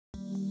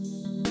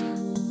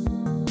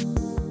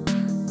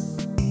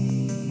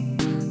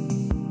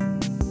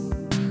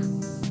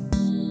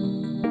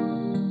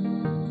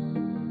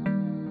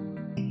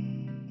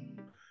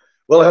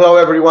Well, hello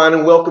everyone,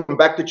 and welcome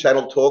back to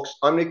Channel Talks.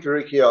 I'm Nick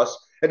Verikios,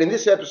 and in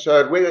this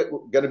episode, we're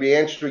going to be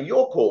answering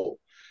your call.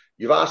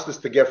 You've asked us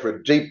to go for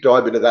a deep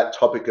dive into that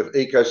topic of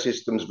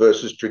ecosystems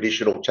versus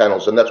traditional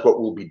channels, and that's what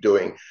we'll be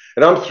doing.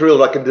 And I'm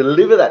thrilled I can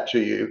deliver that to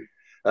you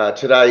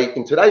today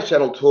in today's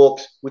Channel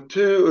Talks with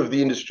two of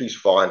the industry's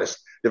finest.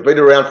 They've been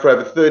around for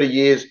over 30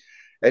 years,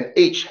 and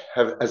each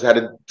has had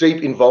a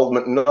deep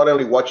involvement, not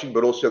only watching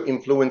but also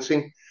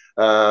influencing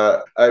a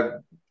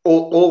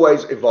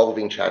always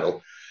evolving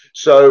channel.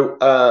 So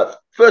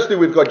firstly,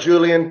 we've got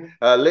Julian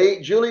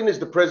Lee. Julian is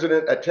the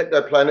president at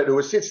TechnoPlanet, who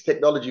assists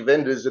technology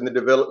vendors in the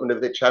development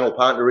of their channel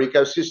partner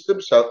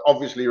ecosystem, so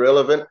obviously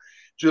relevant.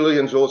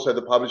 Julian's also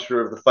the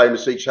publisher of the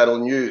famous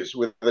eChannel News,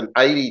 with an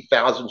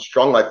 80,000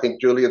 strong, I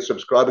think, Julian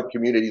subscriber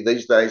community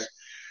these days.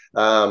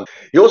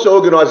 He also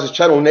organizes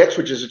Channel Next,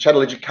 which is a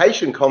channel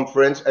education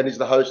conference, and is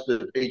the host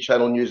of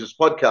eChannel News'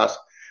 podcast,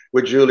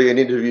 where Julian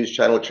interviews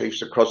channel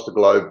chiefs across the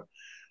globe.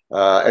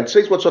 And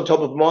sees what's on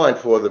top of mind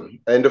for them.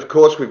 And of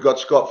course, we've got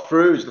Scott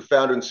Frew, who's the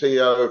founder and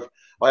CEO of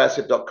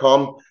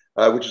iasset.com,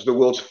 which is the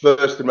world's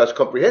first and most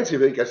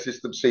comprehensive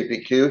ecosystem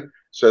CPQ.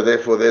 So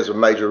therefore, there's a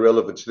major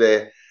relevance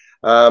there.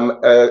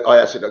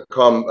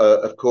 iasset.com,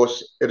 of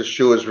course, it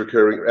assures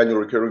annual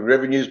recurring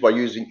revenues by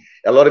using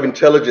a lot of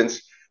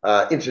intelligence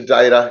into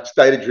data. It's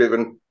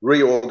data-driven,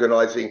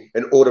 reorganizing,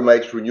 and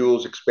automates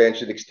renewals,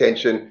 expansion,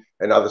 extension,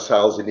 and other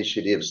sales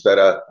initiatives that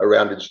are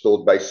around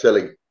installed base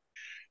selling.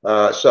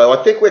 So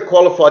I think we're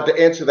qualified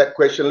to answer that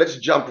question. Let's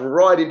jump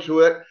right into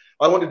it.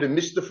 I wanted to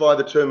mystify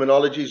the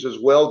terminologies as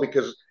well,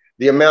 because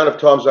the amount of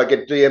times I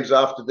get DMs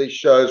after these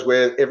shows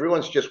where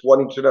everyone's just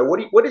wanting to know,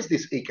 what is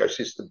this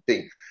ecosystem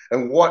thing?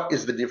 And what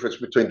is the difference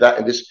between that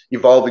and this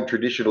evolving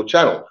traditional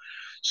channel?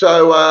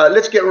 So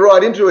let's get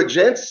right into it,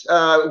 gents.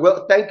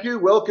 Well, thank you.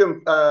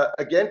 Welcome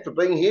again for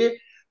being here.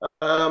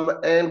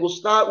 And we'll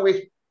start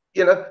with,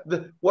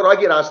 what I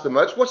get asked the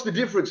most: what's the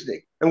difference,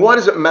 Nick? And why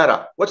does it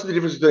matter? What's the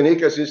difference between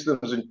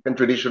ecosystems and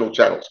traditional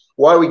channels?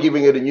 Why are we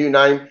giving it a new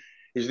name?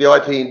 Is the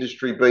IT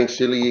industry being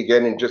silly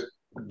again and just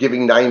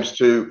giving names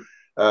to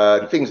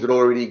things that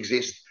already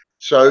exist?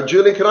 So,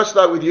 Julian, can I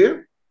start with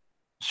you?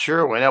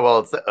 Sure.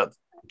 Well,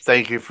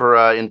 thank you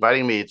for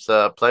inviting me. It's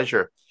a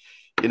pleasure.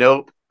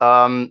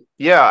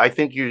 Yeah, I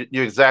think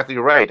you're exactly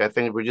right. I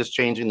think we're just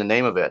changing the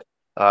name of it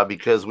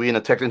because we in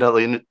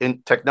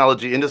the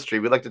technology industry,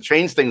 we like to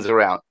change things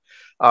around.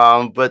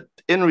 But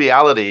in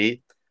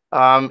reality,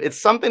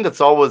 it's something that's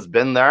always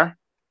been there,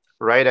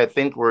 right? I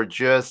think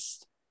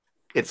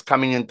it's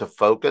coming into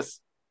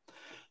focus.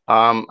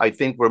 I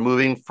think we're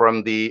moving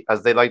from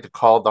as they like to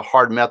call the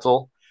hard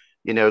metal,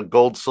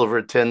 gold,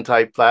 silver, tin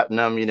type,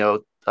 platinum,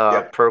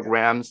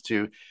 programs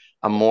to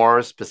a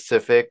more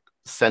specific,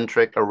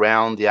 centric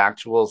around the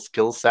actual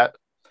skill set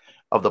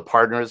of the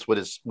partners,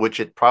 which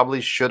it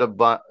probably should have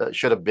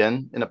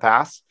been in the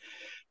past.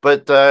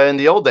 But in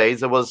the old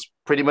days, it was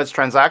pretty much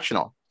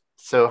transactional.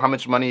 So how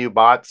much money you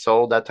bought,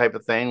 sold, that type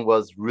of thing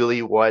was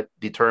really what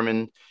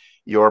determined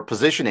your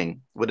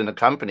positioning within a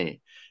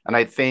company. And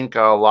I think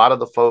a lot of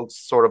the folks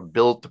sort of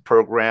built the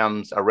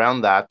programs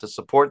around that to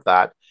support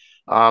that.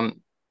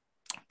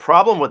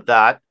 Problem with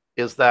that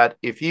is that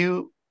if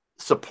you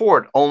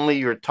support only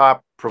your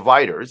top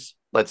providers,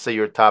 let's say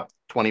your top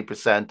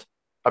 20%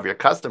 of your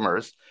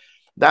customers,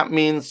 that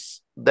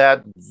means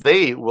that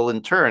they will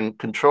in turn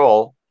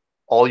control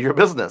all your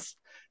business.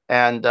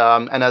 And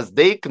as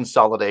they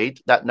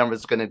consolidate, that number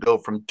is going to go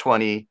from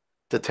 20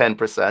 to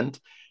 10%.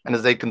 And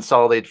as they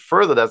consolidate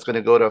further, that's going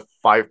to go to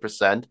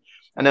 5%.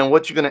 And then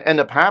what you're going to end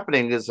up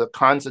happening is a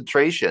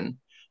concentration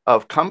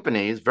of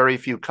companies, very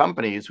few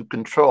companies, who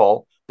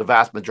control the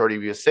vast majority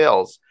of your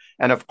sales.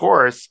 And of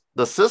course,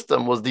 the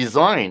system was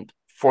designed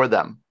for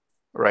them,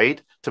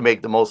 right, to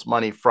make the most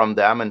money from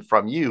them and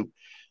from you.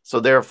 So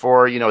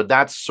therefore,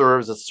 that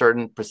serves a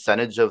certain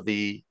percentage of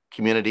the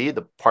community,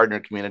 the partner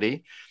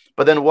community.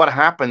 But then what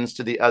happens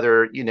to the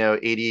other,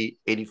 80,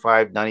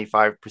 85,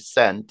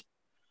 95%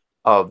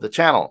 of the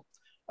channel?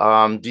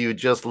 Do you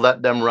just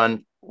let them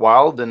run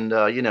wild and,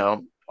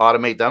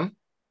 automate them?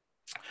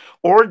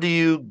 Or do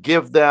you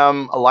give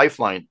them a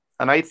lifeline?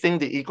 And I think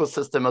the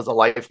ecosystem is a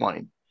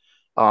lifeline,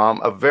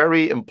 a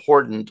very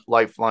important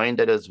lifeline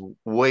that is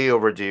way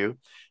overdue,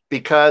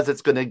 because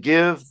it's going to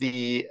give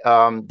the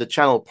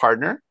channel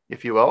partner,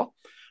 if you will,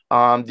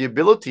 the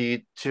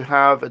ability to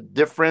have a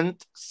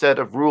different set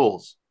of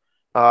rules,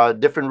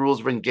 different rules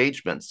of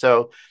engagement.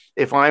 So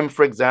if I'm,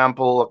 for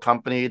example, a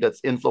company that's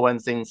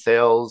influencing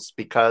sales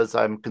because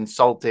I'm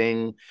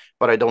consulting,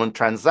 but I don't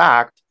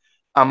transact,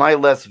 am I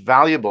less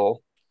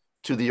valuable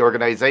to the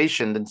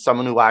organization than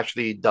someone who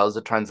actually does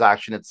the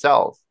transaction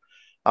itself?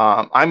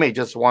 I may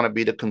just want to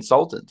be the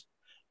consultant.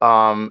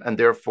 And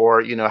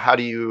therefore, how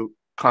do you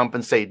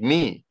compensate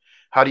me?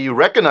 How do you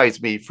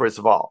recognize me, first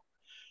of all?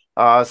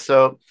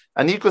 So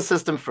an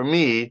ecosystem for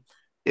me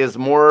is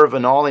more of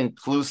an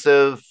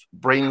all-inclusive,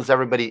 brings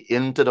everybody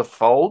into the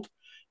fold.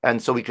 And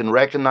so we can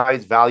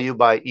recognize value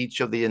by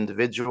each of the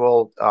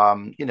individual,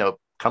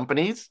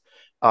 companies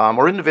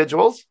or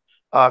individuals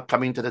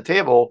coming to the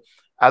table,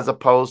 as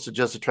opposed to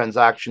just the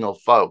transactional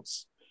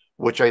folks,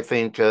 which I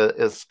think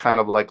is kind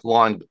of like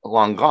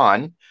long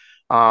gone.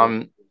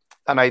 And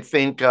I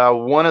think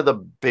one of the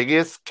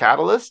biggest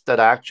catalysts that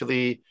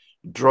actually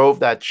drove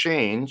that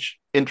change,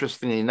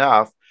 interestingly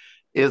enough,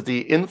 is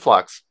the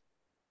influx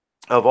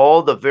of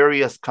all the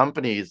various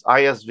companies,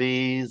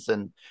 ISVs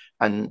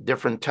and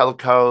different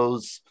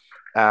telcos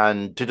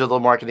and digital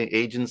marketing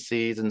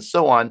agencies and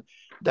so on,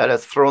 that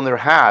has thrown their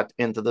hat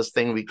into this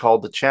thing we call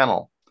the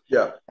channel.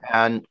 Yeah.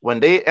 And when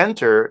they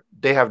enter,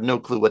 they have no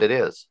clue what it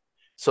is.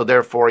 So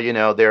therefore,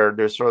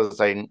 they're sort of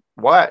saying,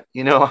 what,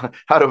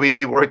 how do we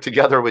work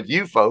together with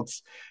you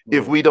folks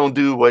if we don't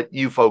do what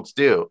you folks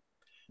do?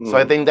 So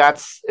I think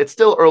it's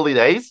still early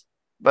days,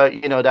 but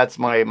that's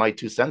my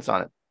 2 cents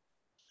on it.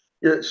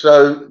 Yeah.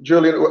 So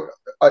Julian,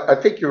 I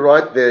think you're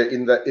right there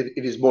in that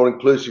it is more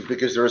inclusive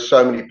because there are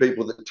so many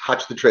people that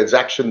touch the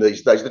transaction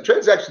these days. The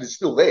transaction is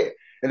still there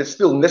and it's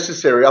still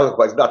necessary.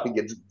 Otherwise, nothing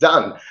gets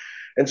done.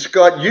 And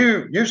Scott,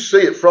 you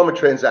see it from a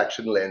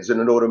transaction lens and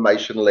an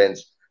automation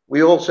lens.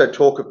 We also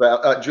talk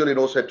about, Julian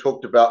also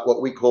talked about what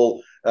we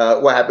call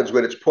what happens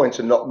when it's points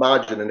and not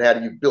margin, and how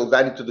do you build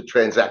that into the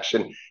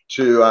transaction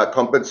to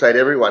compensate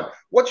everyone.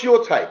 What's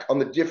your take on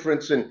the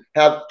difference in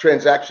how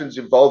transactions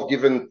evolve,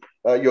 given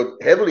you're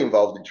heavily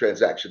involved in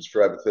transactions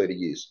for over 30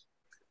 years?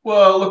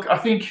 Well, look, I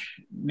think,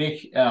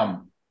 Nick, to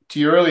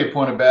your earlier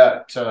point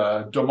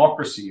about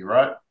democracy,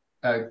 right?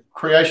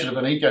 Creation of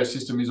an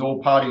ecosystem is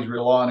all parties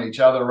rely on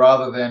each other,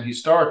 rather than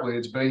historically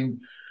it's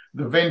been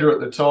the vendor at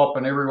the top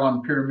and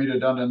everyone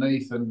pyramided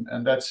underneath,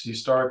 and that's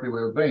historically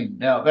where we've been.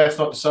 Now, that's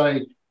not to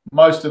say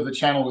most of the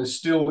channel is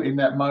still in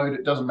that mode.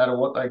 It doesn't matter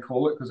what they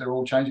call it because they're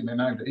all changing their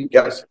name to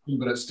ecosystem,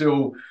 but it's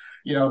still,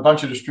 a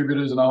bunch of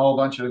distributors and a whole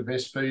bunch of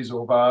SPs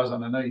or VARs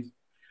underneath.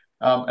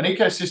 An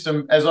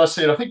ecosystem, as I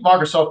said, I think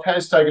Microsoft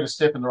has taken a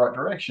step in the right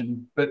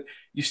direction, but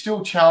you're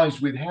still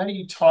challenged with how do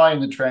you tie in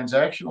the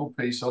transactional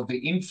piece of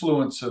the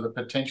influencer that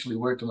potentially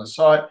worked on the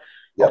site.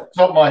 Off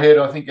the top of my head,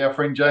 I think our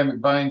friend Jay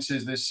McBain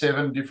says there's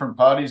 7 different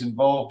parties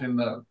involved in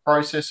the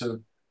process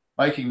of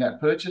making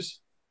that purchase.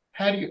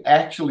 How do you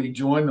actually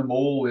join them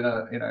all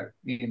in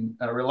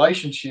a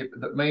relationship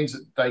that means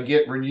that they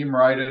get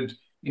remunerated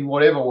in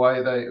whatever way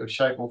or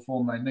shape or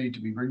form they need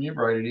to be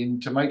remunerated in,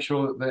 to make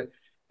sure that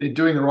they're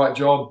doing the right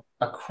job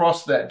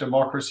across that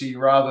democracy,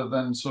 rather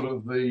than sort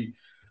of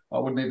I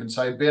wouldn't even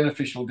say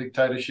beneficial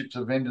dictatorships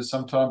of vendors,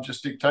 sometimes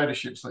just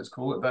dictatorships, let's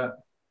call it that.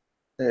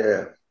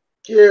 Yeah.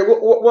 Yeah,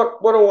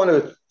 what I want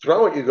to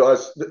throw at you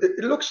guys,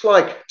 it looks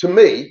like to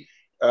me,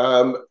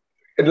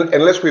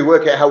 unless we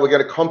work out how we're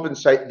going to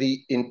compensate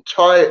the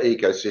entire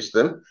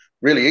ecosystem,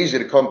 really easy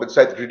to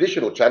compensate the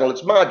traditional channel,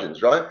 it's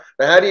margins, right?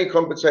 Now, how do you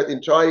compensate the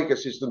entire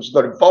ecosystem? It's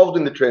not involved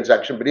in the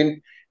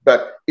transaction,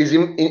 but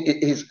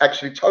is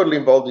actually totally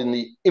involved in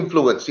the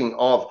influencing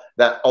of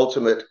that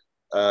ultimate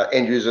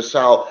end user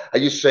sale. Are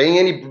you seeing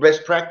any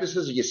best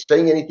practices? Are you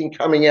seeing anything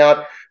coming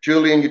out?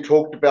 Julian, you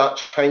talked about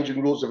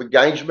changing rules of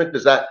engagement.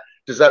 Does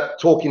that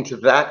talk into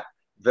that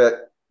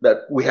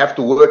we have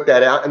to work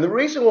that out? And the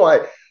reason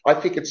why I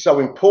think it's so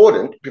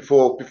important,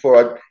 before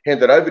I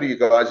hand it over to you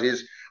guys,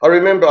 is I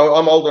remember,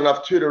 I'm old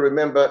enough too to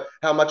remember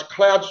how much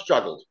cloud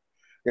struggled.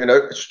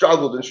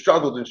 Struggled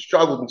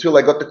until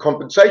they got the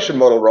compensation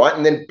model right,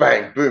 and then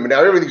bang, boom, and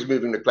now everything's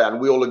moving to cloud,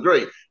 and we all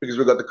agree because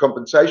we've got the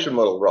compensation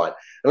model right.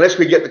 Unless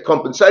we get the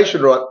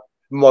compensation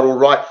model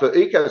right for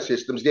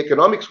ecosystems, the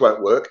economics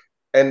won't work,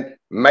 and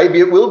maybe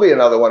it will be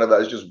another one of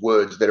those just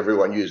words that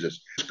everyone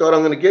uses. Scott,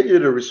 I'm going to get you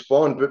to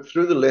respond, but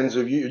through the lens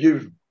of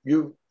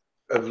you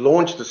have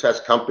launched a SaaS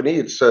company.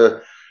 It's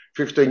a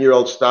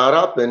 15-year-old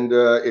startup, and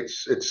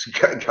it's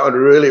going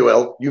really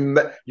well.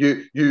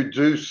 You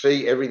do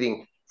see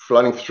everything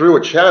flooding through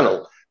a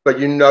channel, but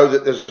you know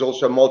that there's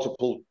also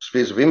multiple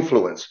spheres of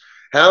influence.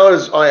 How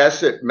has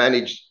iasset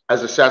managed,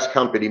 as a SaaS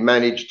company,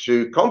 managed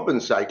to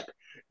compensate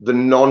the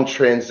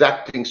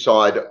non-transacting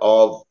side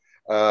of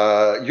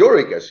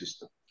your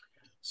ecosystem?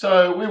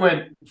 So we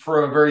went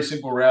for a very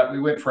simple route.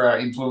 We went for our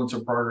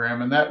influencer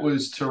program, and that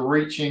was to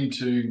reach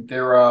into,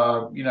 there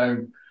are,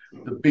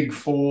 the big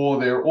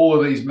 4, there are all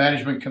of these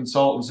management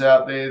consultants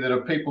out there that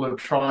are people that are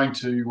trying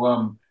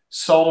to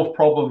solve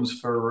problems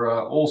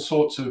for all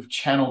sorts of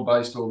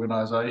channel-based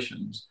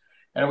organizations.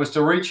 And it was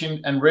to reach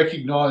in and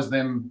recognize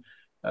them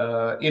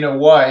in a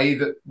way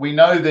that we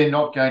know they're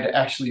not going to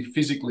actually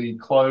physically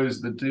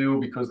close the deal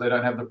because they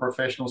don't have the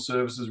professional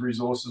services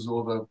resources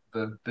or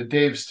the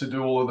devs to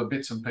do all of the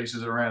bits and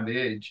pieces around the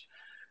edge.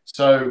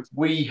 So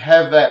we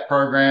have that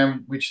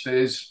program, which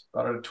there's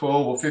 12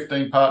 or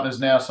 15 partners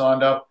now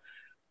signed up,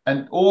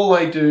 and all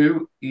they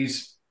do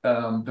is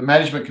the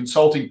management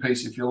consulting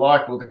piece, if you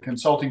like, or the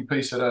consulting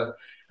piece at a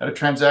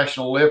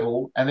transactional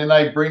level, and then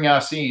they bring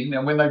us in,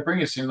 and when they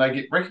bring us in, they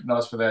get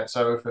recognized for that.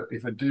 So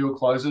if a deal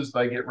closes,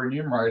 they get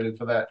remunerated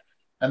for that,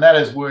 and that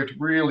has worked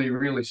really,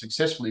 really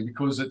successfully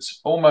because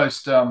it's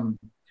almost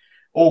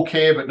all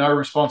care but no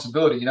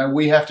responsibility.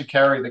 We have to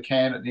carry the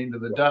can at the end of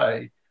the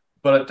day,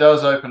 but it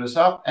does open us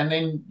up, and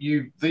then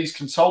these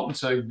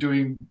consultants are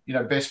doing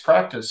best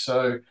practice.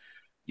 So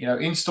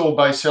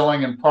install-based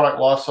selling and product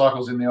life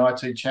cycles in the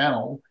IT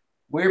channel,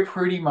 we're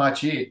pretty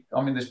much it.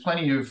 I mean, there's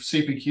plenty of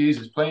CPQs,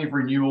 there's plenty of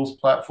renewals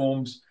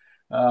platforms,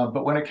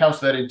 but when it comes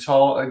to that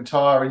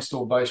entire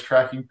install base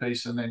tracking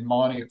piece and then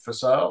mining it for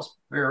sales,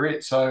 we're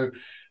it. So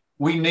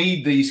we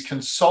need these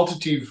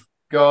consultative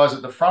guys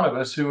at the front of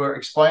us who are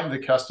explaining to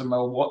the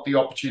customer what the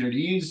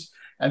opportunity is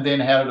and then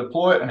how to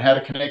deploy it and how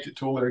to connect it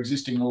to all their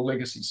existing or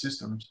legacy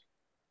systems.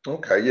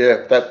 Okay,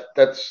 yeah,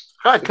 that's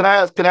right. Can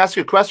I ask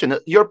you a question?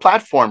 Your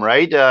platform,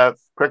 right?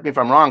 Correct me if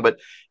I'm wrong, but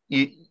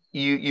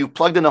you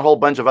plugged in a whole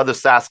bunch of other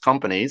SaaS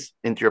companies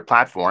into your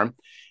platform,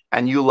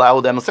 and you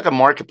allow them. It's like a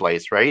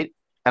marketplace, right?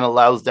 And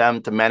allows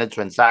them to manage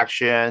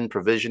transaction,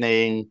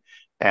 provisioning,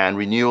 and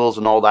renewals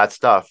and all that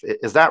stuff.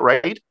 Is that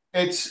right?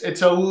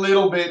 It's a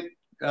little bit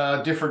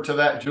different to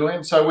that,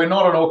 Julian. So we're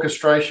not an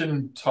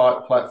orchestration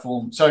type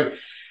platform. So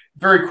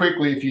very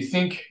quickly, if you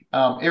think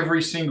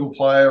every single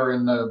player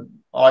in the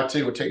IT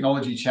or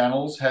technology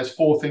channels has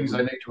 4 things they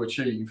need to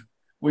achieve.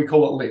 We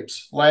call it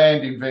LIPS: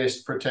 land,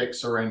 invest, protect,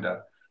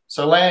 surrender.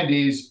 So land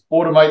is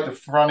automate the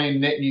front end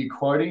net new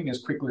quoting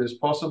as quickly as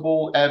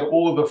possible, add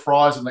all of the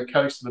fries and the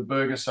cokes to the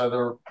burger so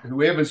that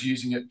whoever's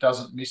using it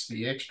doesn't miss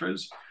the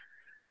extras.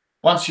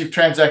 Once you've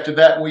transacted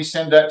that, we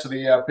send that to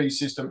the ERP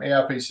system.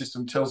 ERP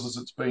system tells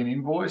us it's been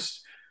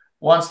invoiced.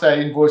 Once that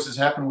invoices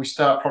happen, we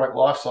start product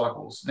life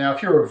cycles. Now,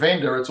 if you're a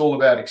vendor, it's all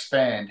about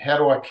expand. How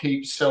do I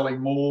keep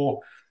selling more?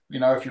 You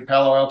know, if you're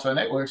Palo Alto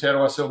Networks, how do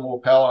I sell more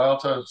Palo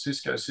Alto,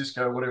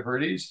 Cisco, whatever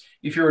it is?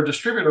 If you're a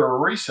distributor or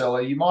a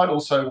reseller, you might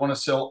also want to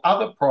sell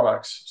other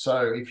products.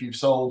 So if you've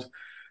sold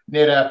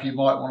NetApp, you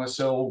might want to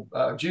sell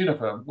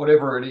Juniper,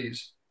 whatever it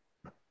is.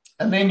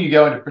 And then you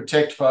go into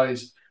protect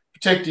phase.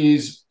 Protect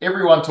is,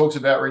 everyone talks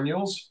about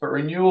renewals, but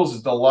renewals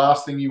is the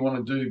last thing you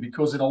want to do,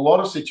 because in a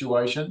lot of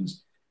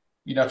situations,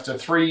 you know, if it's a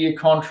 3-year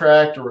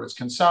contract or it's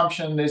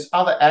consumption, there's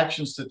other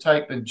actions to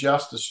take than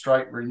just a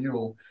straight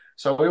renewal.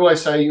 So we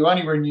always say you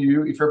only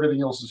renew if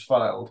everything else has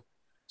failed.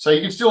 So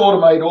you can still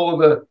automate all of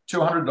the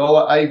 $200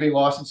 AV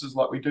licenses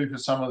like we do for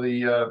some of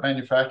the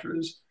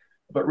manufacturers,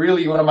 but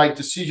really you want to make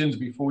decisions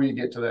before you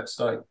get to that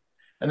state.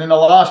 And then the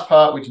last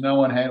part, which no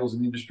one handles in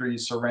the industry,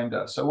 is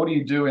surrender. So what do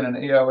you do in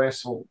an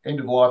EOS or end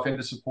of life, end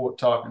of support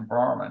type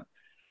environment?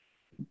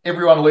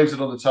 Everyone leaves it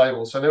on the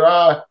table. So there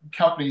are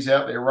companies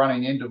out there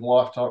running end of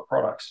life type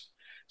products.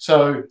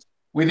 So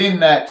within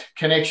that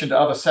connection to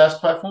other SaaS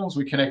platforms,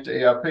 we connect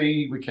to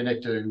ERP, we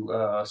connect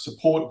to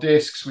support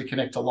desks, we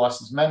connect to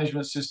license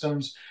management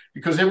systems,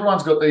 because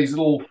everyone's got these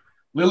little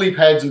lily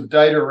pads of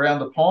data around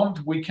the pond.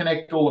 We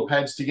connect all the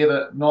pads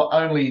together, not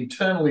only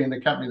internally in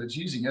the company that's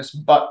using us,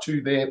 but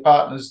to their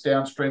partners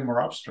downstream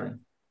or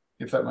upstream,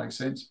 if that makes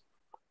sense.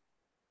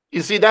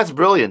 You see, that's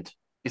brilliant.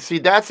 You see,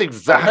 that's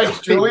exactly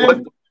Thanks,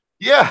 Julian.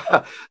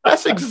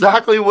 That's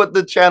exactly what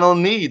the channel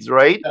needs,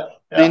 right? Yeah.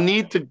 They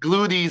need to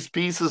glue these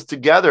pieces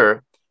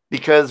together,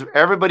 because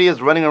everybody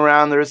is running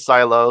around their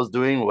silos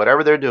doing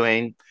whatever they're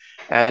doing,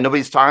 and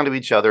nobody's talking to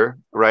each other,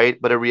 right?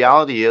 But the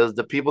reality is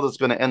the people that's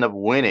going to end up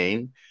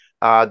winning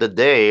the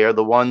day are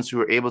the ones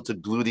who are able to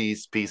glue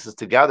these pieces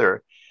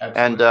together.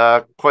 Absolutely.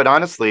 And quite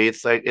honestly,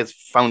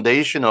 it's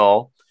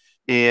foundational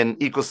in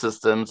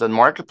ecosystems and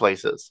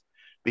marketplaces,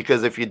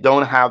 because if you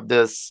don't have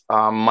this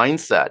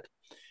mindset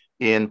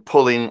in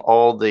pulling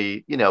all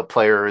the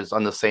players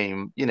on the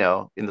same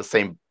in the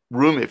same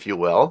room, if you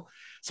will,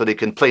 so they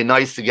can play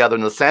nice together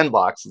in the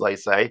sandbox, as I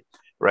say,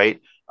 right?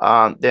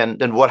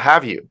 Then what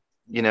have you?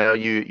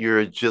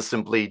 You're just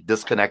simply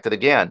disconnected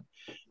again.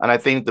 And I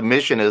think the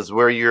mission is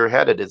where you're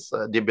headed. It's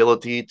the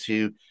ability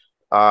to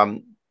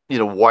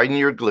widen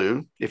your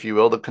glue, if you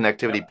will, the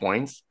connectivity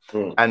points,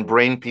 and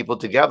bring people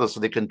together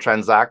so they can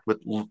transact with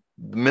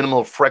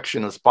minimal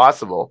friction as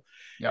possible.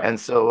 And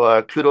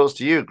so kudos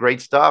to you.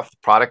 Great stuff. The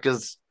product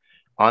is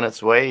on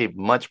its way,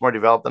 much more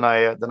developed than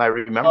I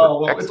remember.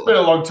 Oh, well, it's been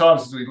a long time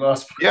since we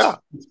last spoke. Yeah.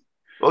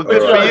 Well,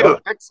 good for you.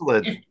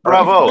 Excellent.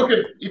 Bravo.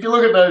 If you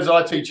look at those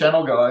IT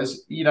channel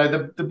guys,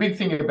 the big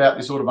thing about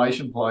this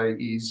automation play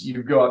is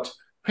you've got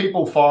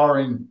people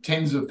firing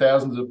tens of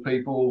thousands of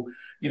people.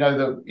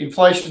 The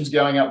inflation's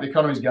going up, the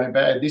economy's going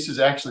bad. This is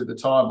actually the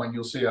time when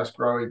you'll see us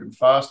grow even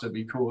faster,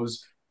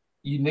 because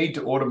you need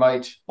to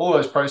automate all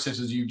those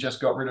processes you've just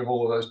got rid of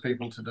all of those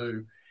people to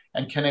do,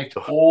 and connect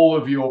all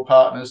of your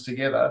partners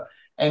together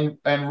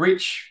and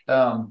rich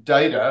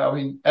data. I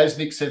mean, as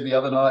Nick said the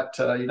other night,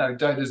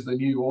 data is the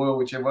new oil,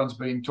 which everyone's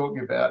been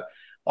talking about.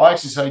 I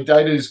actually say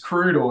data is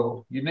crude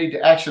oil. You need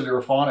to actually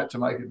refine it to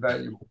make it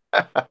valuable.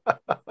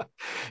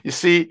 You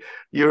see,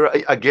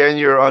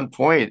 you're on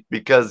point,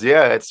 because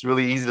it's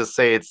really easy to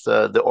say it's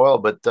the oil,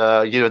 but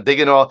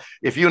digging oil.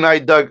 If you and I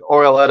dug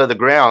oil out of the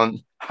ground,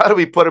 how do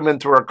we put them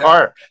into our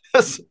car?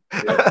 That's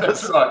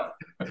right.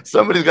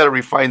 Somebody's got to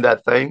refine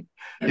that thing.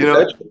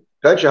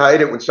 Don't you hate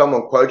it when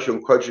someone quotes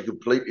you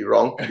completely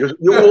wrong?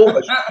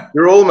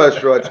 You're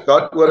almost right,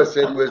 Scott. What I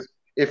said was,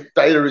 if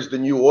data is the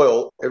new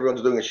oil,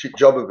 everyone's doing a shit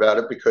job about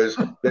it because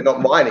they're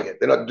not mining it.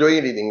 They're not doing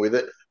anything with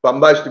it. But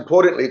most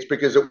importantly, it's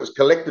because it was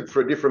collected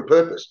for a different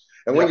purpose.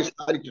 And when you're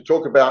starting to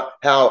talk about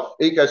how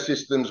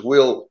ecosystems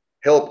will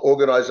help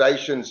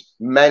organizations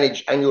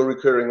manage annual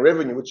recurring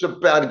revenue. It's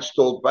about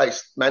installed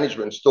base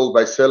management, installed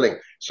base selling.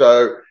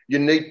 So you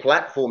need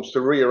platforms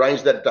to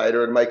rearrange that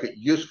data and make it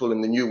useful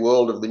in the new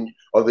world of the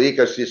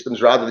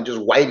ecosystems, rather than just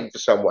waiting for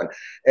someone.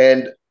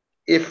 And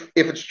if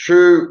it's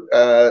true,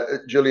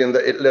 Julian,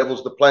 that it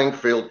levels the playing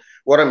field,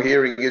 what I'm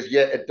hearing is,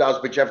 yeah, it does,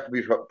 but you have to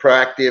be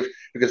proactive,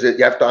 because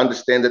you have to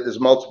understand that there's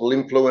multiple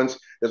influence,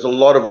 there's a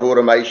lot of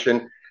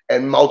automation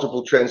and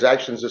multiple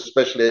transactions,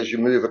 especially as you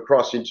move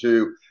across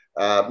into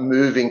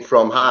moving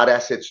from hard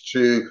assets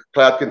to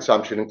cloud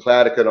consumption and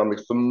cloud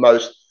economics for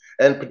most,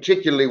 and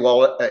particularly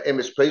while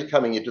MSPs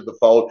coming into the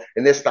fold,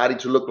 and they're starting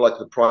to look like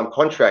the prime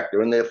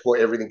contractor, and therefore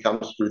everything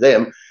comes through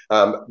them,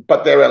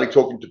 but they're only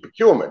talking to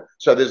procurement,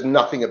 so there's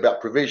nothing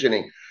about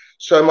provisioning.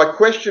 So my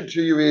question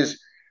to you is,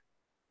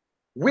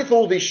 with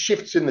all these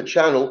shifts in the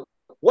channel,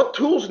 what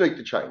tools need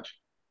to change?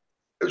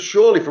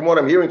 Surely, from what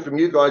I'm hearing from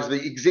you guys,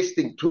 the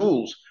existing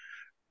tools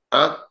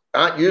aren't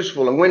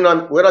useful. And when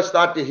I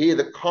start to hear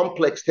that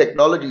complex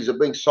technologies are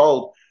being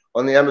sold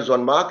on the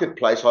Amazon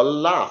marketplace, I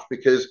laugh,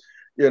 because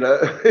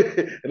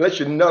unless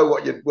you know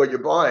what you're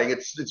buying,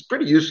 it's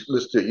pretty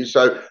useless to you.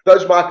 So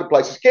those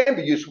marketplaces can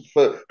be useful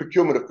for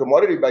procurement of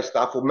commodity-based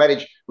stuff, or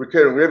manage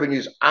recurring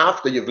revenues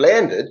after you've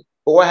landed.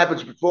 But what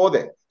happens before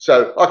then?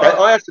 So, okay,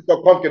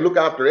 iasset.com can look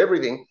after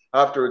everything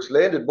after it's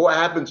landed, but what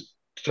happens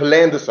to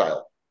land the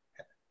sale?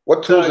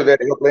 What tools are there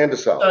to help land a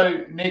sale?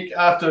 So, Nick,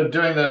 after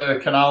doing the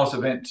Canales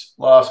event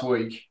last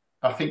week,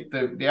 I think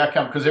the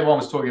outcome, because everyone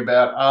was talking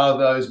about, are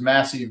those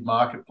massive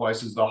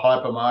marketplaces, the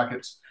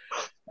hypermarkets,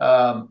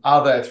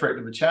 are they a threat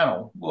to the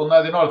channel? Well,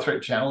 no, they're not a threat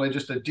to channel. They're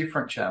just a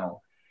different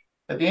channel.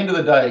 At the end of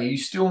the day, you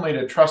still need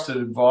a trusted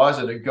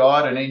advisor to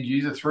guide an end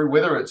user through,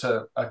 whether it's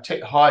a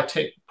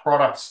high-tech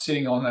product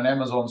sitting on an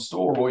Amazon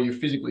store or you're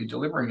physically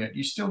delivering it.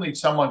 You still need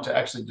someone to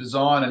actually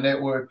design a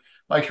network,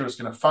 make sure it's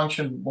going to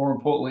function. More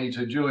importantly,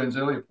 to Julian's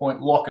earlier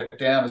point, lock it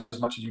down as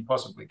much as you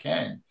possibly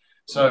can.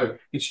 So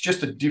it's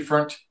just a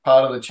different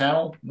part of the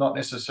channel, not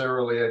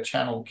necessarily a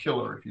channel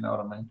killer, if you know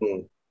what I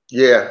mean.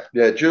 Yeah.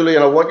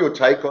 Julian, I want your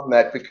take on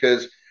that,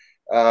 because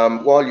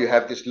while you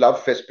have this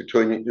love fest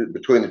between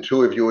the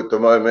two of you at the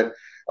moment,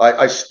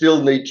 I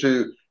still need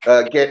to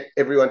get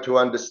everyone to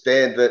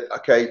understand that,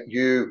 okay,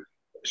 you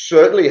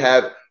certainly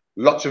have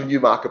lots of new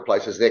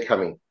marketplaces. They're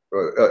coming,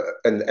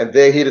 and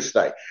they're here to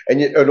stay.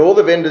 And all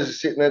the vendors are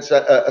sitting there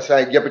are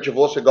saying, yeah, but you've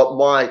also got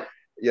my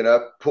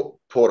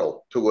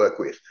portal to work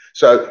with.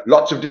 So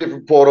lots of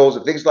different portals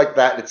and things like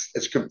that.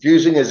 It's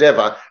confusing as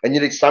ever, and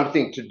you need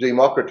something to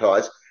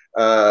democratize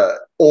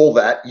all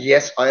that.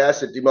 Yes,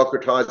 iasset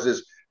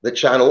democratizes the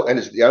channel and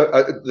is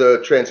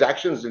the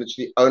transactions, and it's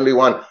the only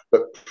one.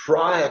 But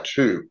prior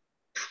to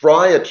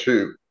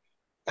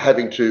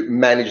having to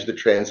manage the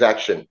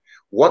transaction,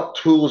 what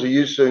tools are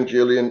you seeing,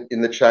 Julian,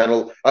 in the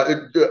channel,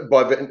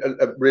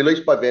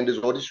 released by vendors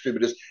or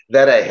distributors,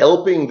 that are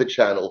helping the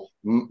channel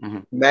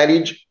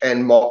manage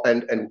and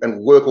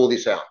work all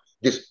this out,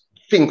 this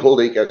thing called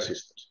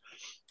ecosystems?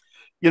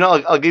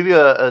 I'll give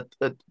you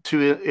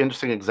two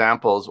interesting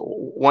examples.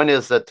 One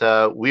is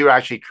that we were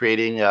actually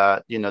creating,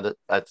 a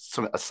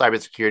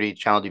cybersecurity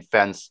channel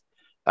defense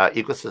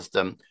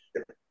ecosystem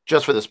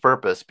just for this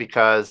purpose,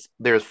 because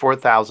there's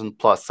 4,000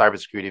 plus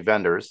cybersecurity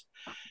vendors,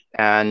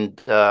 and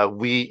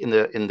we in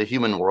the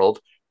human world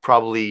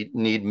probably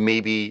need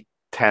maybe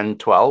 10,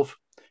 12,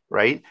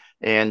 right?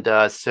 And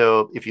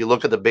so if you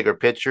look at the bigger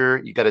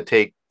picture, you got to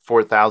take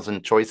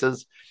 4,000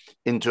 choices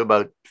into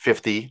about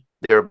 50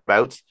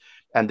 thereabouts.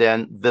 And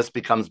then this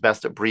becomes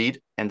best of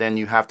breed. And then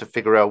you have to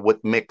figure out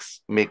what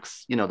mix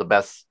makes, the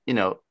best,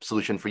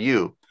 solution for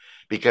you.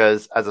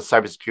 Because as a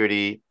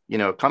cybersecurity,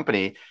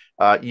 company,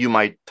 you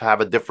might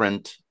have a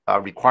different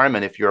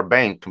requirement if you're a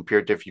bank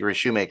compared to if you're a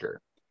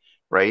shoemaker,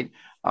 right?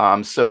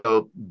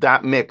 So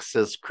that mix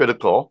is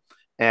critical.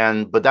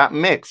 But that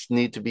mix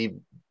need to be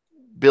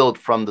built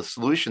from the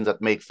solutions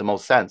that makes the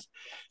most sense.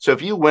 So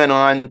if you went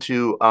on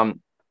to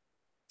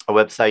a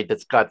website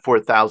that's got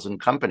 4,000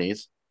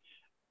 companies,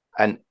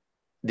 and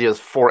there's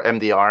 4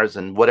 MDRs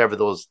and whatever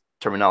those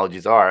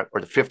terminologies are, or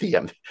the 50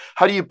 MD.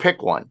 How do you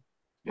pick one,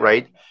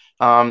 right?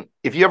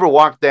 If you ever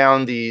walk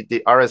down the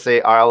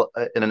RSA aisle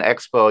in an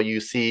expo,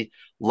 you see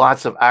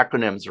lots of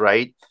acronyms,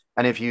 right?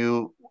 And if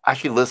you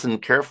actually listen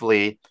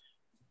carefully,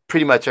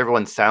 pretty much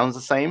everyone sounds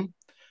the same.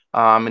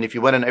 And if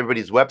you went on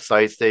everybody's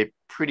websites, they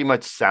pretty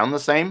much sound the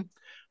same.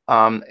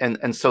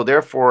 And so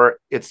therefore,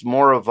 it's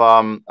more of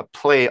a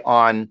play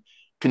on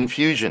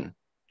confusion,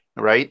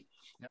 right?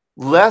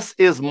 Less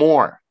is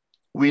more.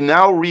 We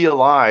now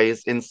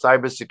realize in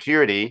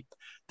cybersecurity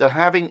that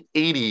having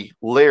 80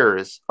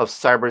 layers of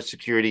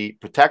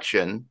cybersecurity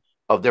protection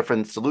of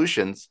different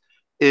solutions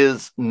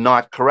is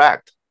not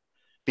correct.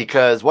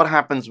 Because what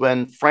happens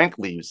when Frank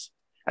leaves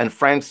and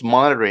Frank's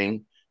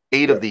monitoring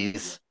 8 of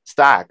these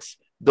stacks?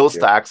 Those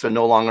stacks are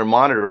no longer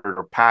monitored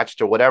or patched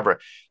or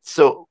whatever.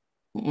 So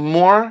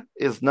more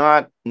is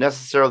not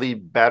necessarily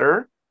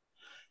better.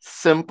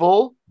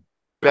 Simple,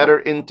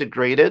 better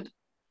integrated,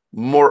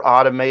 more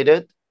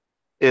automated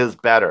is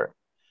better.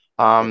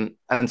 And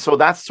so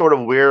that's sort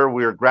of where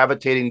we're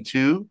gravitating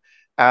to.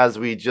 as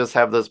we just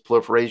have this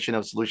proliferation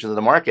of solutions in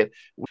the market.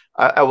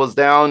 I was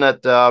down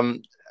at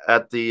the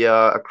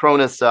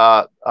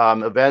Acronis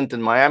event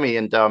in Miami,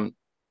 and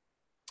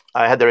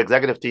I had their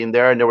executive team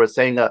there, and they were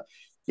saying,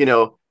 you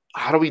know,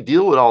 how do we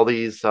deal with all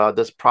these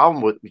this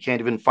problem with we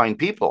can't even find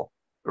people,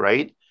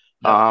 right?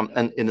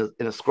 And in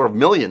a score of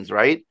millions,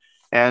 right?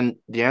 And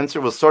the answer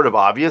was sort of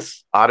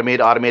obvious: automate,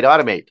 automate,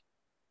 automate,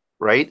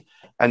 right?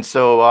 And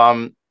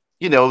so,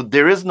 you know,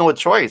 there is no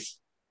choice.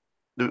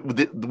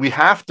 We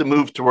have to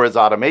move towards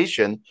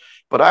automation,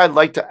 but I'd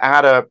like to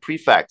add a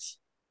prefix: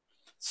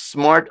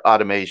 smart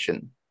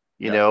automation,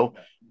 you know,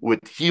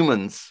 with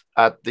humans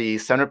at the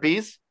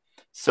centerpiece,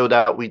 so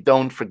that we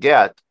don't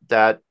forget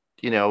that,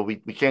 you know, we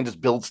can't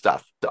just build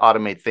stuff to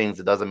automate things.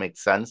 It doesn't make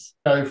sense.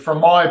 So from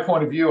my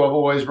point of view, I've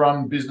always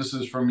run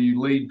businesses from you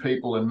lead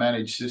people and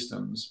manage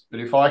systems. But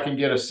if I can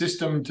get a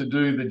system to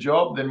do the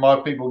job, then my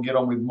people get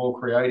on with more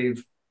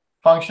creative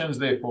functions.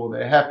 Therefore,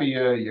 they're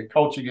happier, your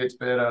culture gets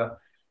better.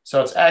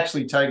 So it's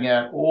actually taking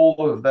out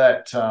all of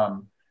that,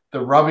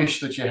 the rubbish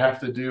that you have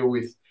to deal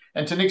with.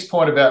 And to Nick's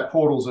point about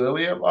portals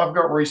earlier, I've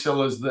got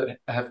resellers that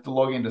have to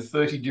log into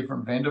 30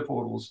 different vendor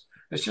portals.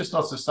 It's just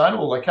not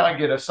sustainable. They can't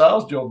get a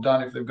sales job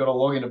done if they've got to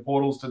log into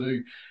portals to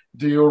do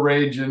deal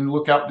reg and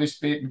look up this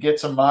bit and get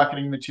some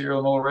marketing material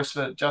and all the rest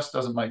of it. It just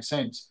doesn't make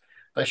sense.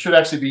 They should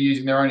actually be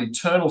using their own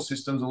internal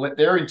systems and let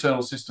their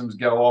internal systems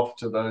go off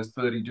to those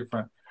 30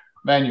 different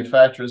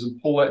manufacturers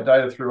and pull that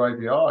data through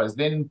APIs.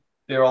 Then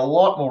they're a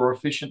lot more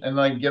efficient and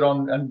they can get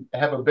on and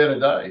have a better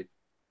day.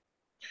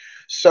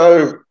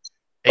 So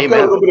I've got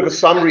a little bit of a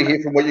summary here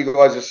from what you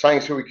guys are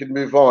saying so we can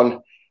move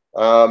on.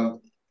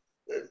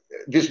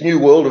 This new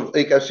world of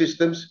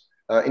ecosystems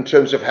in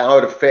terms of how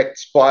it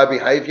affects buyer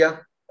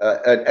behavior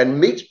and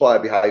meets buyer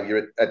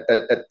behavior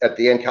at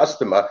the end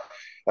customer.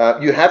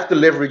 You have to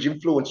leverage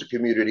influencer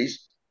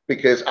communities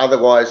because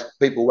otherwise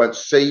people won't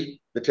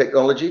see the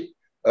technology,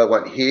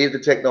 won't hear the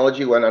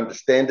technology, won't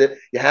understand it.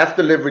 You have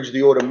to leverage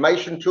the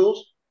automation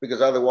tools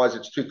because otherwise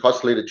it's too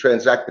costly to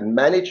transact and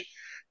manage.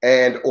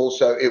 And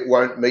also it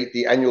won't meet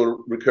the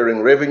annual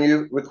recurring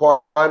revenue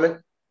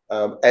requirement.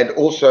 And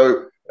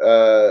also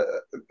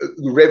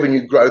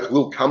revenue growth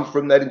will come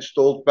from that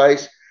installed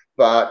base,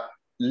 but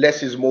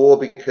less is more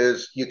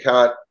because you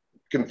can't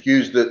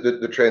confuse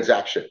the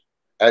transaction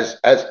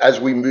as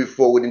we move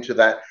forward into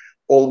that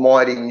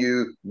almighty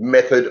new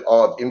method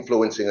of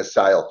influencing a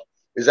sale.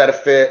 Is that a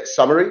fair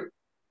summary?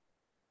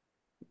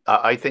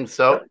 I think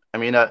so. I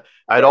mean,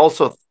 I'll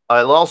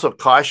also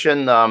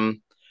caution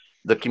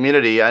the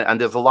community, and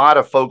there's a lot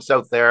of folks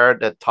out there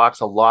that talks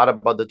a lot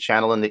about the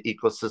channel and the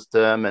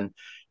ecosystem and,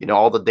 you know,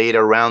 all the data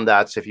around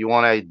that. So if you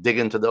want to dig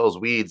into those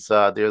weeds,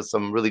 there's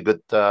some really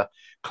good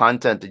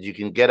content that you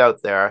can get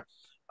out there.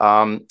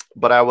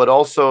 But I would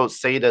also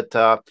say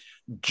that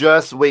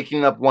just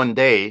waking up one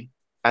day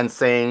and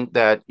saying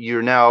that you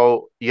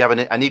have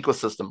an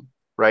ecosystem,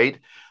 right?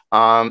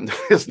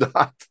 Is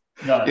not,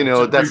 you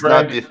know, that's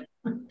not the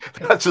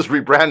that's just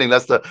rebranding.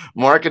 That's the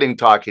marketing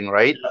talking,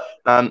 right?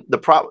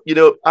 You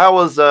know, I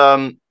was,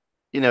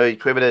 you know,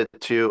 equivalent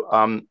to,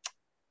 I'm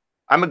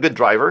a good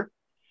driver,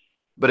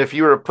 but if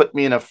you were to put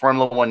me in a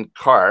Formula One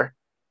car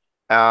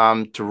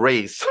to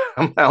race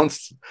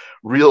amongst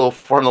real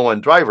Formula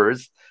One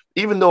drivers,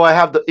 even though I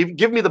have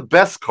give me the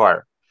best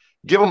car,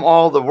 give them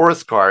all the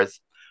worst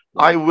cars,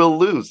 I will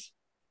lose,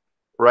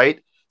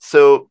 right?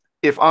 So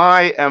if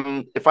I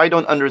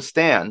don't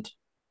understand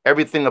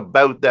everything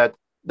about that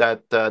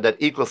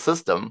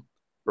ecosystem,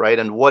 right,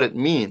 and what it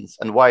means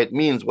and why it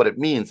means what it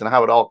means and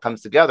how it all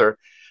comes together,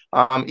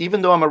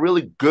 even though I'm a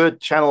really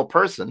good channel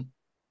person,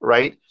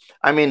 right,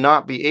 I may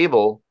not be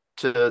able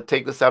to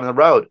take this out on the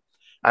road.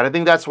 And I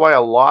think that's why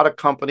a lot of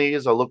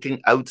companies are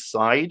looking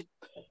outside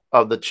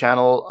of the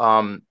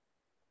channel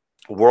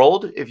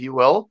world, if you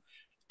will,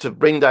 to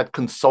bring that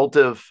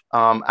consultative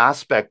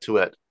aspect to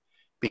it,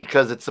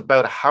 because it's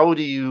about how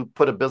do you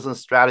put a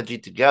business strategy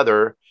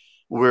together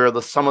where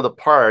the sum of the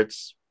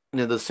parts, you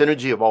know, the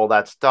synergy of all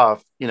that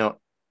stuff, you know,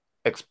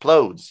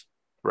 explodes,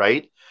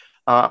 right?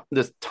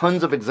 There's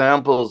tons of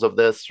examples of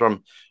this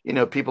from, you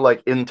know, people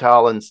like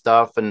Intel and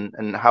stuff,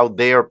 and how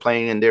they are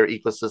playing in their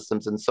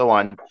ecosystems and so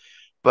on.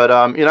 But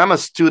you know, I'm a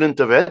student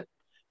of it,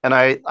 and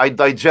I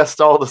digest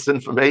all this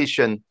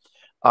information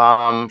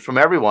from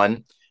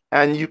everyone,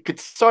 and you could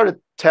sort of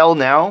tell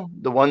now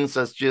the ones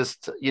that's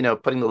just, you know,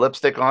 putting the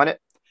lipstick on it,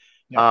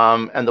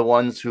 and the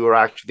ones who are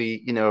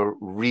actually, you know,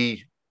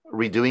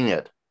 redoing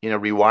it, you know,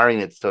 rewiring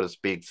it, so to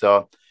speak.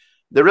 So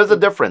there is a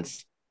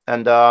difference.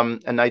 And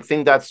I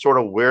think that's sort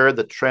of where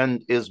the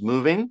trend is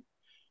moving,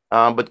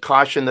 but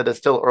caution that it's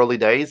still early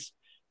days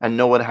and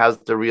no one has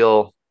the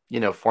real, you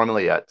know,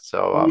 formula yet.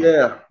 So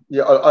yeah,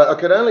 I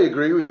can only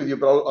agree with you,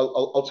 but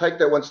I'll take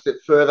that one step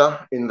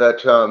further in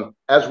that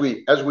as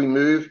we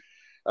move,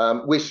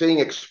 we're seeing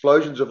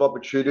explosions of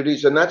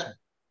opportunities, and that's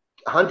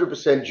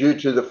 100% due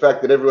to the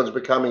fact that everyone's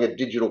becoming a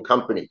digital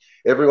company.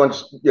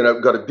 Everyone's, you know,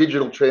 got a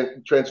digital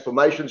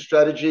transformation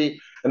strategy,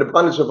 an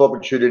abundance of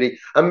opportunity,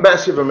 a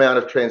massive amount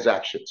of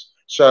transactions.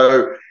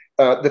 So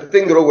the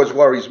thing that always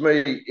worries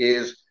me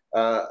is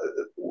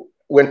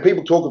when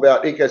people talk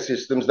about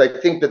ecosystems, they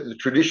think that the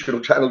traditional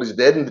channel is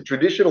dead, and the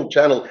traditional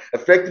channel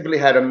effectively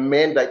had a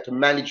mandate to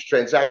manage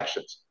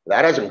transactions.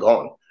 That hasn't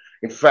gone.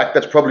 In fact,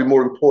 that's probably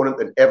more important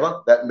than ever,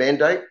 that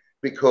mandate,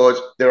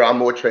 because there are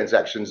more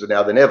transactions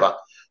now than ever,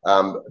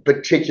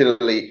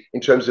 particularly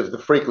in terms of the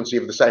frequency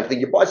of the same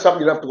thing. You buy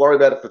something, you don't have to worry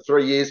about it for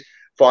 3 years,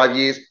 5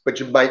 years, but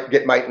you might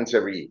get maintenance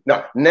every year.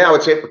 No, now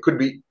it could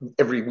be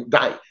every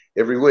day,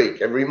 every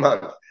week, every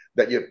month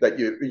that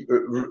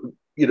you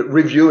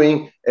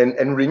reviewing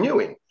and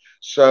renewing.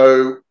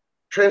 So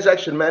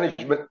transaction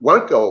management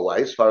won't go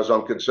away, as far as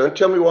I'm concerned.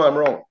 Tell me why I'm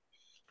wrong.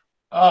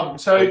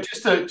 So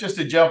just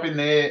to jump in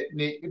there,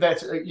 Nick,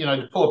 that's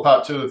to pull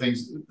apart two of the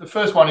things. The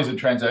first one is the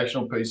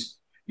transactional piece.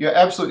 You're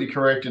absolutely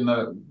correct in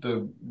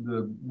the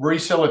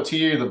reseller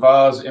tier, the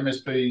VARs,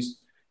 MSPs.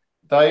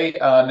 They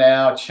are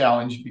now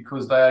challenged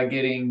because they are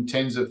getting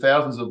tens of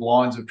thousands of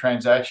lines of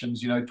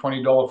transactions.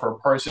 $20 for a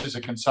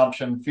processor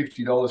consumption,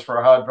 $50 for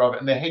a hard drive,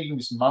 and they're heading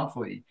this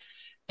monthly.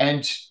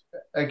 And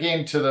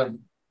again, to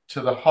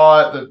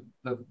the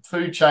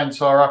food chain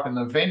higher up in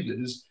the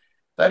vendors,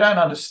 they don't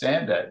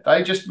understand that.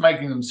 They're just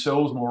making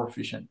themselves more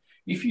efficient.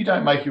 If you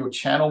don't make your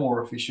channel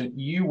more efficient,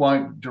 you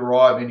won't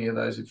derive any of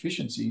those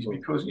efficiencies,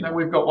 because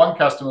we've got one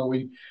customer,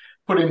 we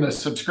put in the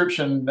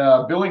subscription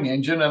billing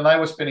engine, and they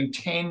were spending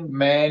 10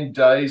 man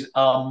days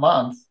a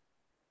month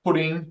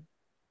putting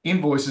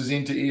invoices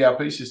into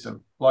ERP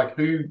system, like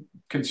who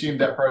consumed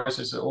that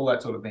processor, all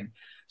that sort of thing.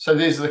 So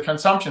there's the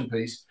consumption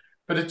piece.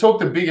 But to talk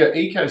the bigger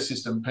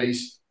ecosystem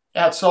piece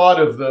outside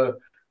of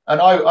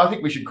and I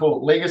think we should call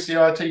it legacy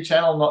IT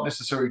channel, not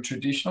necessarily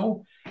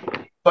traditional.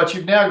 But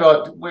you've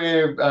now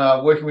we're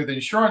working with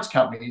insurance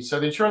companies. So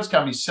the insurance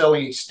company's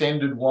selling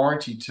extended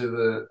warranty to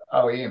the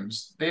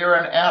OEMs. They're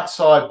an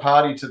outside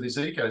party to this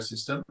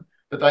ecosystem,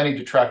 but they need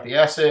to track the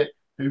asset,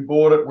 who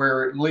bought it,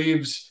 where it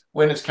lives,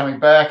 when it's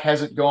coming back,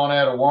 has it gone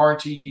out of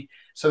warranty?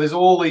 So there's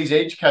all these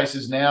edge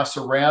cases now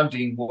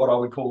surrounding what I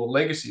would call a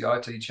legacy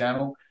IT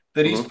channel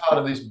that is part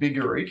of this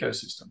bigger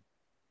ecosystem.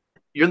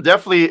 You're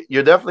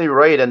definitely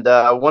right. And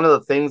one of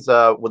the things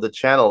with the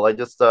channel, I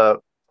just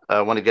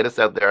want to get us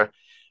out there.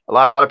 A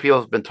lot of people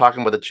have been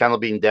talking about the channel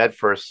being dead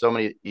for so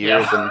many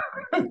years, and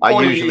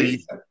I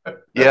usually,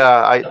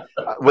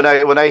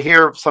 when I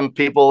hear some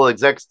people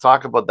execs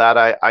talk about that,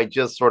 I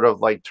just sort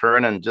of like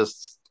turn and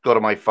just go to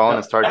my phone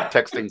and start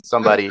texting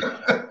somebody,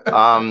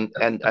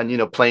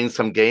 and playing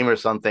some game or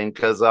something,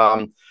 because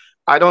I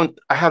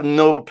have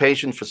no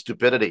patience for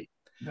stupidity.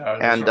 No,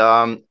 and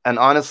right. And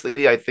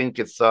honestly, I think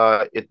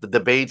the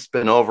debate's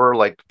been over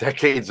like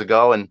decades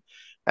ago, and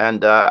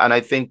I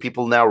think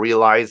people now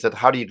realize that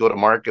how do you go to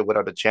market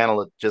without a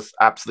channel? It just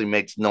absolutely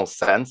makes no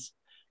sense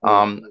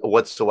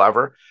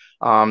whatsoever.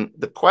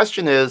 The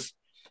question is,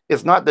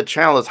 it's not the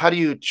channel, it's how do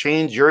you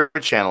change your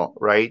channel,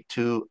 right,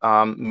 to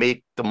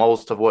make the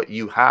most of what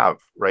you have,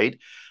 right?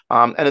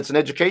 And it's an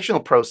educational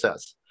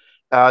process.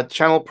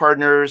 Channel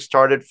partners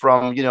started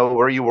from,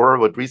 where you were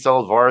with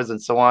resellers, VARs,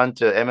 and so on,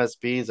 to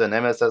MSPs and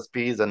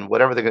MSSPs and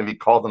whatever they're going to be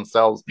called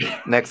themselves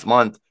next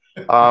month.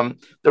 The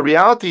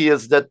reality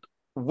is that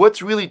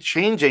what's really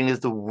changing is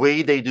the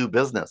way they do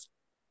business.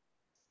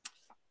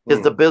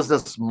 Is the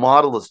business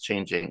model is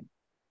changing.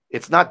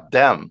 It's not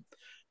them.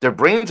 Their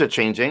brains are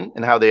changing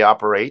in how they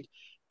operate.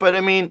 But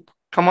I mean,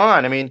 come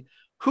on. I mean,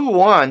 who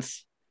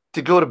wants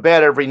to go to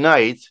bed every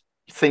night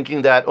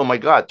thinking that, oh my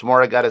God,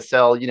 tomorrow I got to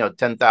sell,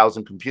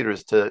 10,000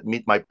 computers to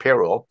meet my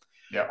payroll,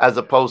 as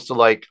opposed to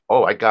like,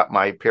 oh, I got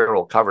my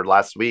payroll covered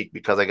last week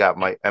because I got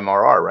my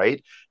MRR,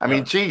 right? I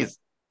mean, geez,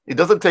 it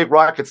doesn't take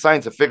rocket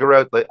science to figure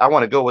out that I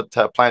want to go with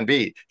plan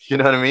B. You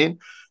know what I mean?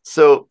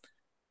 So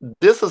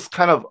this is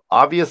kind of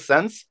obvious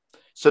sense.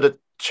 So the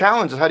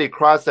challenge is, how do you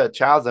cross that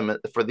chasm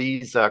for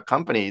these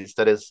companies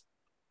that is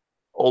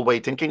old way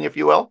thinking, if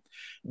you will?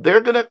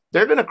 They're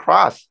gonna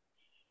cross,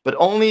 but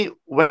only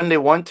when they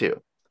want to.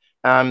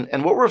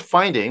 And what we're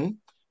finding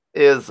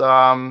is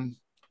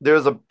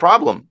there's a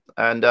problem,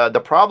 and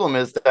the problem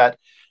is that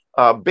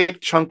a big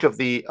chunk of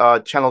the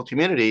channel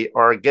community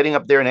are getting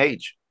up there in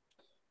age.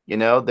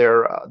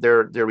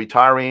 They're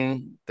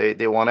retiring.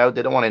 They want out.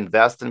 They don't want to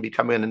invest in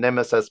becoming an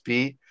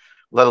MSSP,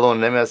 let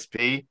alone an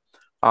MSP.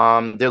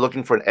 They're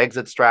looking for an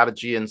exit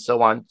strategy and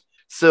so on.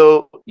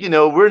 So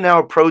we're now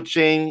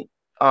approaching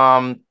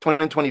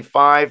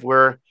 2025,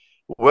 where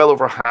well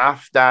over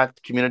half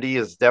that community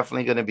is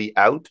definitely going to be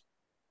out.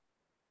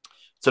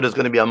 So there's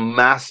going to be a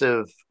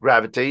massive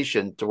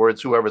gravitation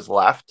towards whoever's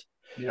left.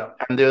 Yeah.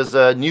 And there's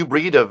a new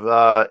breed of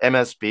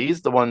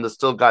MSPs, the one that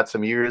still got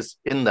some years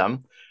in them,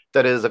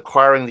 that is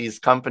acquiring these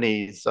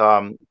companies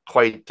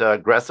quite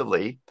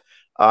aggressively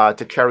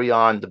to carry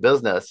on the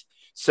business.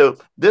 So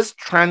this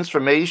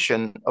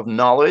transformation of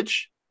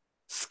knowledge,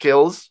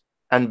 skills,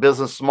 and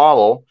business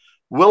model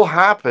will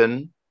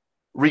happen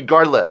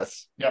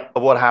regardless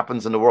of what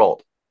happens in the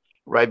world,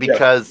 right?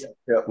 Because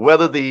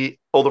whether the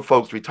older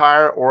folks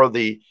retire or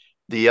the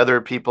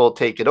other people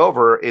take it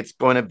over, it's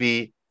going to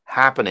be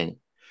happening.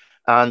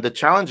 And the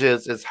challenge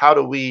is how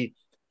do we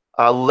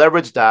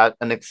leverage that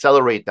and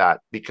accelerate that?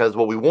 Because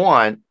what we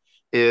want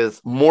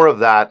is more of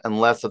that and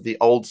less of the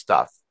old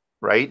stuff.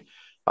 right?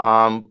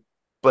 Um,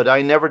 but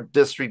I never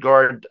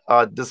discard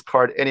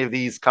any of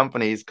these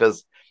companies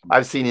because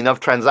I've seen enough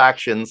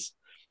transactions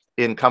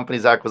in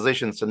companies'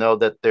 acquisitions to know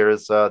that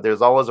there's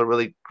always a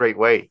really great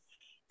way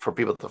for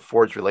people to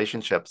forge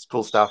relationships.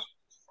 Cool stuff.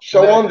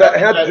 So on that,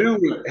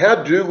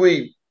 how do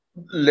we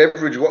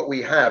leverage what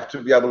we have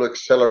to be able to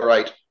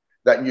accelerate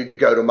that new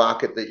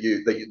go-to-market that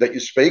you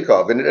speak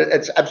of? And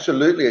it's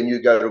absolutely a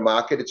new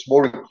go-to-market. It's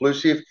more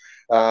inclusive.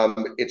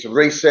 It's a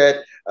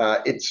reset.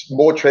 It's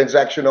more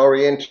transaction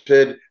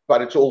oriented,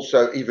 but it's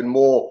also even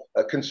more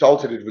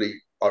consultatively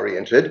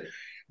oriented.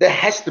 There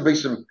has to be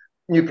some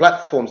new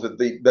platforms that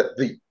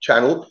the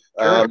channel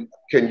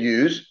can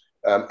use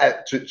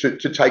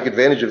to take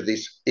advantage of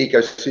this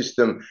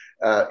ecosystem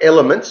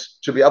elements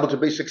to be able to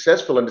be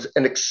successful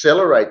and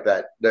accelerate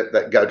that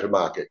go to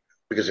market,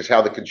 because it's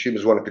how the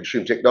consumers want to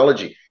consume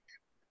technology.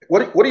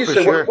 What do you For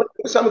see? sure. What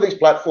are some of these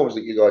platforms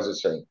that you guys are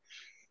seeing?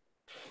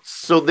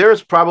 So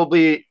there's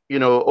probably,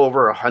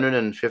 over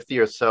 150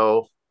 or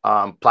so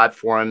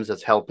platforms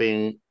that's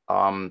helping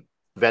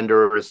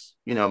vendors,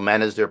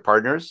 manage their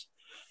partners.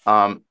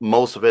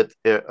 Most of it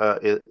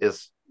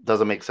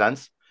doesn't make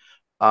sense.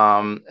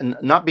 And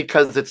not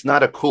because it's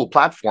not a cool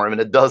platform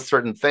and it does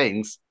certain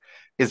things.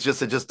 It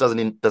just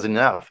doesn't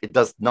enough. It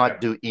does not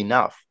do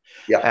enough.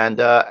 Yeah. And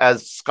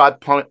as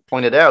Scott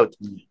pointed out,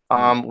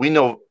 we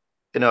know,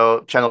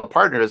 channel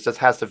partners just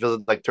has to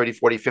visit like 30,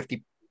 40,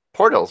 50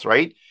 portals,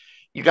 right?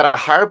 You got to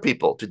hire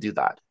people to do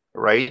that,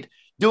 right?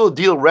 Do a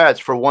deal reg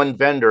for one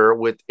vendor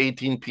with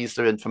 18 pieces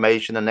of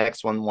information. The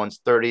next one wants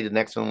 30, the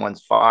next one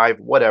wants 5,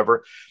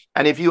 whatever.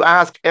 And if you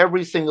ask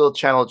every single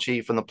channel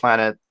chief on the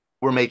planet,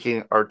 we're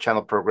making our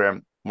channel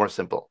program more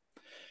simple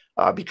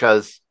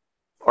because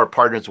our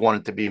partners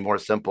want it to be more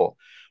simple.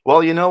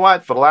 Well, you know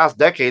what? For the last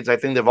decades, I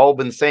think they've all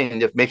been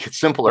saying to make it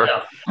simpler.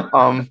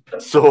 Yeah.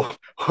 So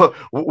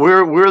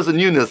where's the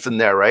newness in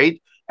there,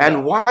 right?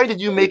 And why did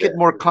you make it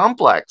more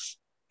complex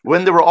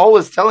when they were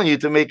always telling you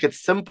to make it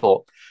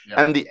simple?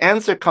 Yeah. And the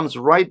answer comes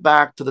right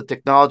back to the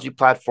technology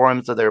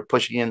platforms that they're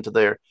pushing into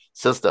their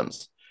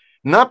systems.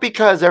 Not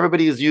because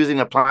everybody is using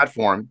a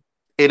platform,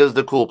 it is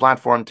the cool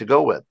platform to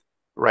go with,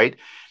 right?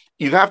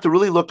 You have to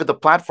really look at the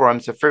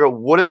platforms to figure out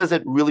what is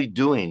it really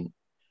doing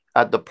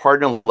at the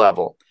partner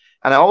level.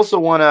 And I also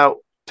want to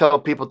tell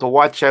people to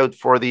watch out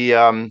for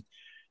the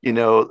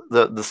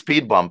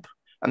speed bump.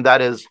 And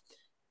that is,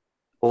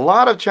 a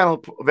lot of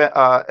channel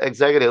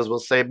executives will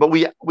say, but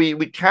we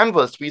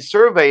canvassed, we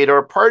surveyed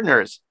our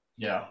partners.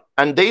 Yeah.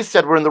 And they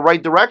said we're in the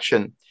right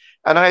direction.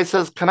 And I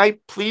says, can I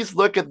please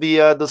look at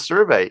the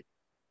survey?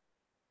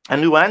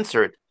 And who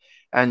answered?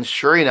 And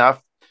sure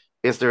enough,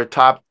 it's their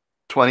top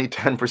 20,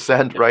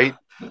 10%, right,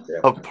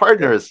 of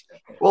partners.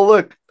 Well,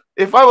 look,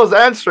 if I was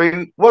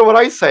answering, what would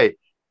I say?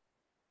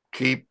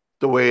 Keep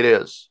the way it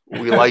is.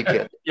 We like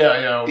it. Keep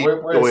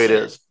the way it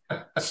is.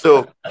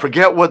 So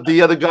forget what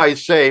the other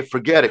guys say.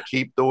 Forget it.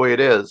 Keep the way it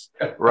is,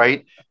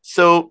 right?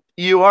 So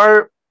you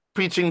are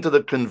preaching to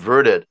the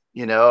converted,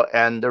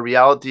 and the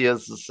reality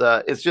is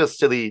it's just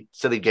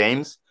silly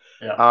games.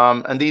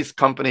 Yeah. And these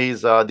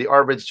companies, the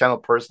average channel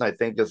person, I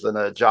think, is in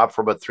a job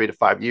for about 3 to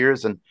 5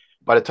 years. And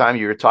by the time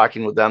you're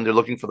talking with them, they're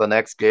looking for the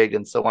next gig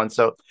and so on.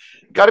 So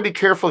got to be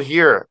careful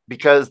here,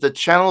 because the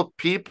channel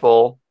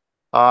people,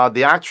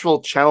 the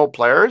actual channel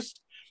players,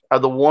 are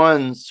the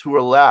ones who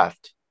are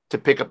left to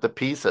pick up the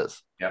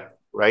pieces. Yeah.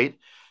 Right.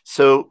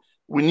 So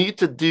we need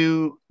to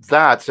do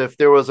that. So if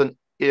there was an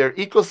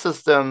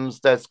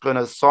ecosystems that's going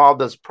to solve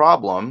this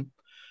problem,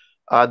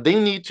 they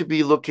need to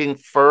be looking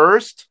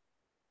first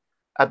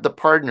at the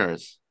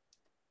partners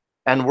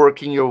and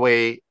working your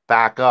way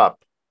back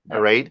up. Yeah.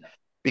 Right.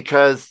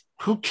 Because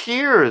who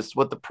cares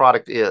what the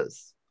product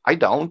is? I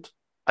don't.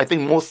 I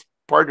think most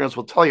partners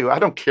will tell you, I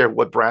don't care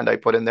what brand I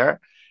put in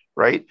there,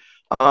 right?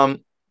 But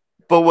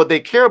what they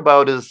care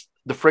about is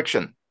the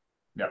friction.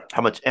 Yeah.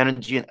 How much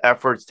energy and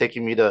effort it's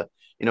taking me to,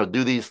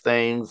 do these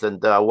things,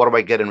 and what do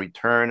I get in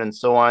return, and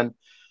so on.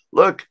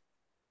 Look,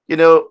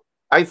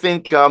 I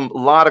think a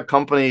lot of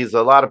companies,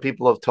 a lot of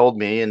people have told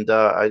me, and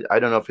I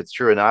don't know if it's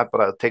true or not,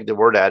 but I'll take the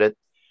word at it.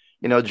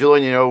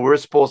 Julian, we're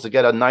supposed to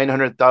get a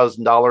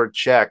 $900,000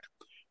 check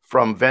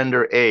from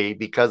vendor A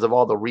because of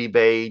all the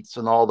rebates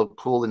and all the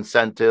cool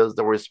incentives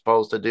that we're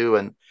supposed to do.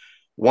 And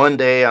one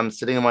day I'm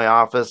sitting in my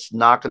office,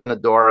 knocking the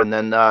door, and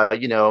then,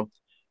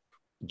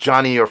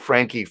 Johnny or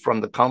Frankie from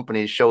the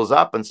company shows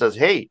up and says,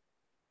 hey,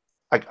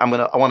 I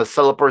want to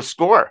sell up our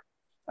score.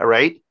 All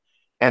right.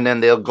 And then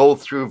they'll go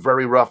through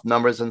very rough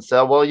numbers and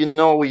say, well,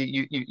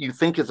 you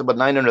think it's about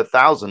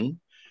 900,000,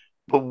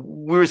 but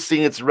we're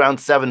seeing it's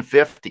around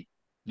 750.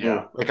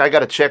 Yeah. Like, I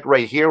got a check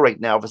right here, right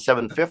now for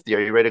 750.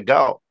 Are you ready to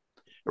go?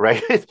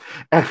 Right.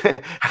 And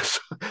so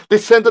they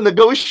sent a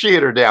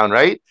negotiator down,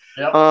 right?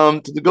 Yep.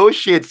 To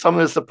negotiate something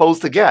they're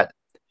supposed to get.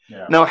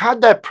 Yeah. Now,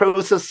 had that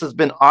process has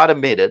been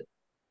automated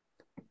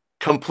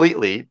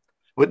completely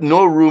with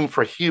no room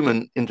for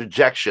human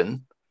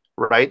interjection,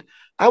 right,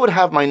 I would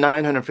have my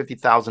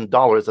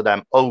 $950,000 that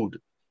I'm owed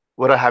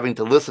without having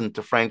to listen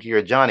to Frankie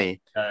or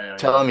Johnny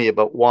telling me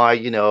about why,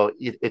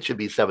 it should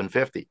be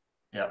 750.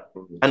 Yeah.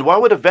 And why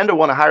would a vendor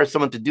want to hire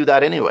someone to do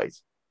that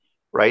anyways?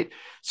 Right.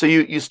 So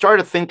you start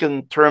to think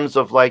in terms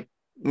of like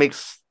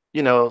makes,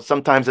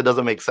 sometimes it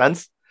doesn't make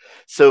sense.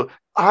 So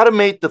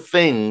automate the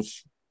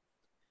things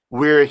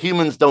where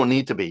humans don't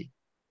need to be.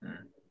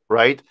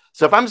 Right.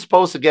 So if I'm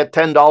supposed to get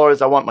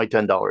 $10, I want my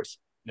 $10.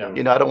 Yeah.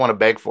 I don't want to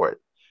beg for it.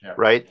 Yeah.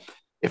 Right.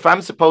 If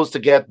I'm supposed to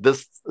get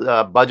this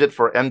budget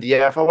for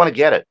MDF, I want to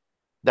get it.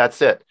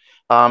 That's it.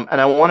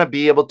 And I want to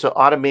be able to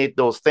automate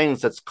those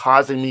things that's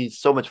causing me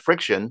so much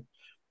friction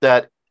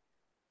that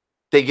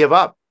they give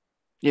up.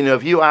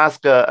 If you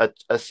ask a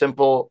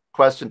simple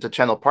question to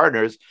channel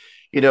partners,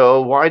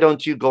 why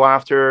don't you go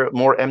after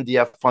more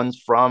MDF funds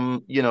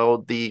from,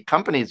 the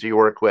companies you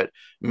work with?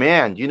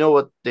 Man, you know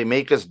what they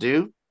make us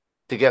do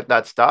to get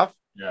that stuff?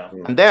 Yeah.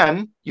 And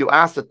then you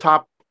ask the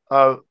top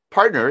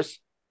partners,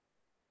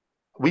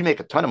 we make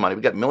a ton of money.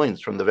 We get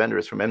millions from the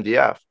vendors from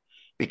MDF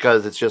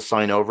because it's just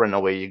sign over and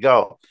away you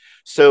go.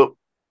 So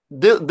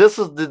this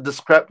is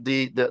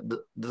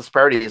the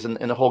disparities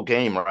in the whole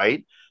game,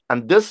 right?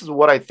 And this is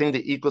what I think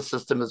the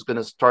ecosystem is going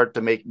to start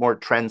to make more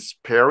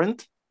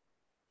transparent,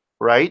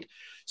 right?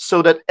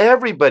 So that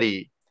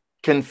everybody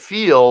can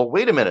feel,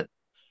 wait a minute.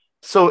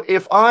 So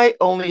if I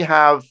only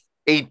have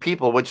 8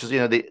 people, which is,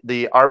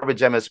 the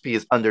average MSP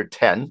is under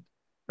 10,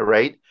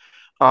 right?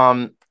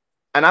 And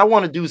I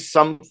want to do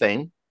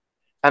something,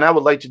 and I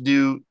would like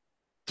to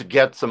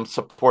get some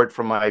support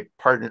from my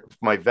partner,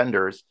 my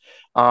vendors.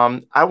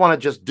 I want to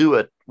just do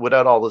it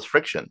without all this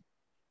friction,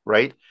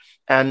 right?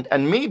 And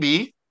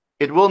maybe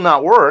it will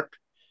not work,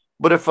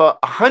 but if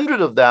 100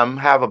 of them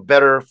have a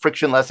better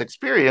frictionless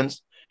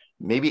experience,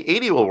 maybe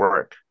 80 will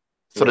work.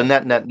 So the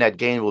net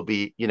gain will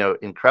be,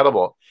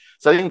 incredible.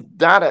 So I think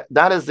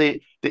that is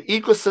the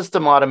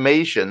ecosystem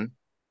automation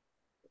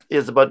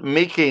is about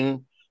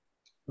making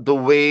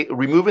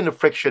removing the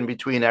friction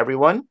between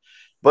everyone,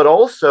 but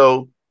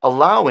also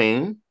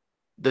allowing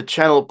the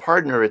channel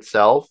partner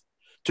itself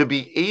to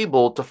be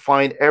able to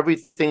find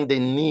everything they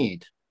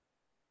need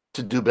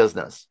to do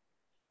business.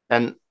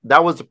 And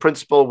that was the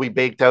principle we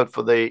baked out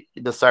for the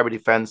cyber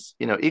defense,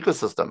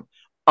 ecosystem.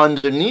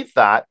 Underneath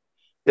that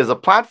is a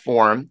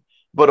platform,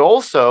 but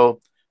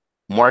also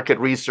market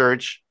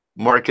research,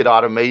 market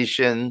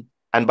automation,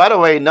 and by the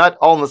way, not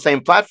all on the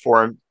same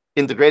platform,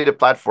 integrated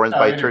platforms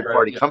by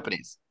third-party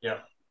companies. Yeah.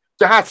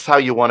 That's how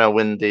you want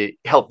to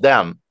help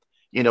them,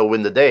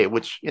 win the day,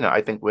 which,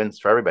 I think wins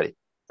for everybody.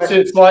 So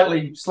it's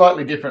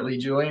slightly differently,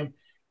 Julian.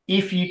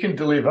 If you can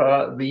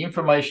deliver the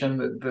information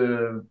that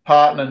the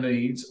partner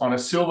needs on a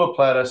silver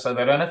platter so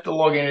they don't have to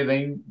log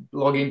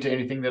into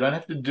anything, they don't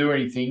have to do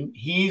anything.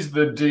 Here's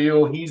the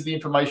deal, here's the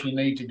information you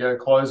need to go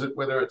close it,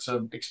 whether it's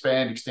a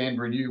expand, extend,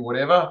 renew,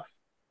 whatever.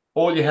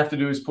 All you have to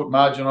do is put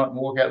margin on it and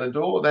walk out the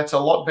door. That's a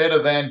lot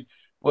better than,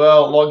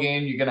 well, log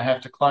in, you're going to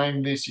have to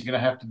claim this, you're going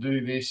to have to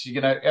do this,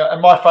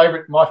 and my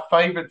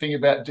favorite thing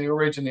about deal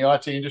reg in the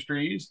IT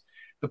industry is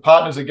the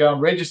partners that go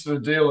and register the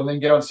deal and then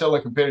go and sell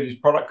their competitor's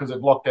product because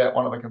they've locked out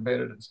one of the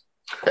competitors.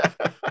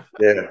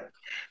 Yeah.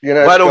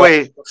 By the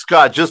way,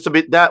 Scott, just a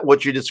bit,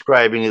 what you're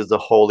describing is the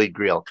holy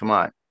grail. Come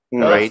on.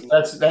 Right?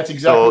 That's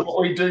exactly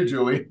what we do,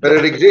 Julie. But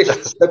it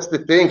exists. That's the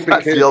thing.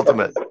 That's the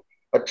ultimate.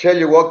 I tell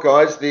you what,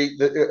 guys,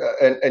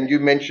 and you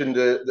mentioned,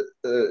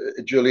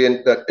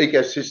 Julian, that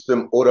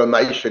ecosystem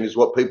automation is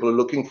what people are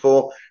looking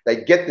for.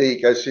 They get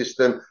the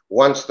ecosystem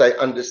once they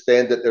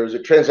understand that there is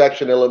a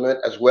transaction element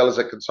as well as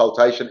a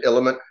consultation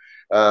element,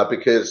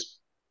 because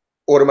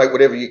automate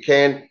whatever you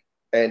can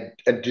and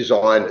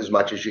design as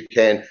much as you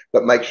can,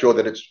 but make sure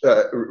that it's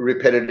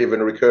repetitive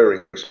and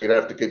recurring, so you don't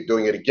have to keep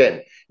doing it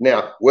again.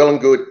 Now, well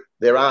and good,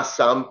 there are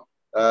some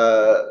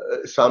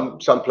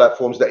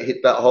platforms that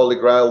hit that holy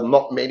grail,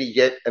 not many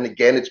yet, and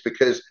again it's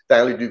because they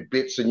only do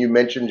bits. And you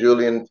mentioned,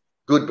 Julian,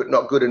 good but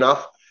not good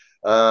enough.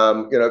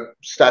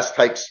 SaaS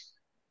takes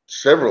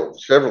several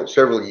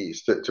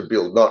years to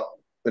build, not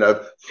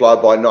fly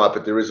by night,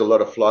 but there is a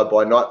lot of fly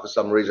by night for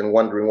some reason,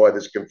 wondering why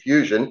there's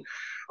confusion.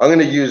 I'm going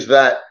to use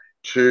that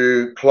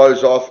to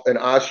close off and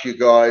ask you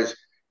guys,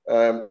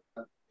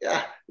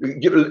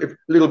 give a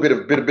little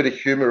bit of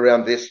humor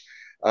around this.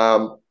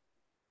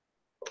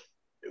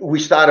 We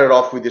started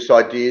off with this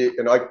idea,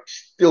 and I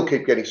still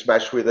keep getting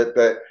smashed with it,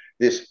 that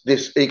this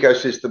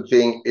ecosystem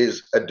thing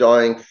is a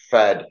dying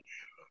fad.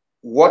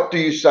 What do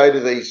you say to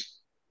these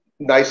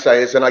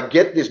naysayers? And I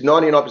get this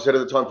 99%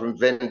 of the time from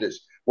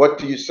vendors. What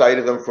do you say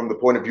to them from the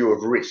point of view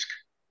of risk?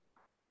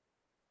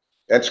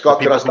 And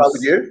Scott, can I start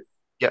with you?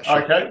 Yeah,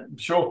 sure. Okay,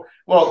 sure.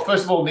 Well,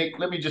 first of all, Nick,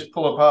 let me just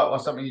pull apart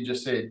something you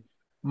just said.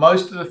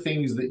 Most of the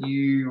things that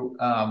you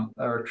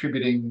are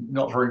attributing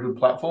not very good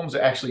platforms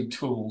are actually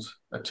tools.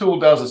 A tool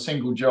does a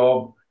single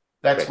job.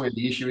 That's where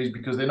the issue is,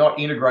 because they're not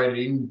integrated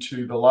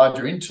into the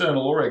larger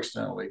internal or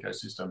external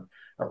ecosystem.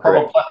 A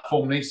proper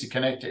platform needs to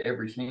connect to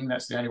everything.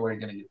 That's the only way you're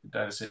going to get the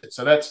data set.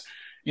 So that's,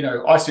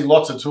 I see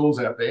lots of tools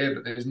out there,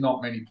 but there's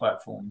not many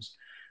platforms.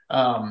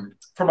 From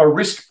a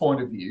risk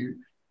point of view,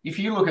 if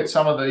you look at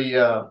some of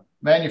the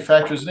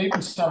manufacturers and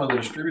even some of the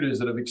distributors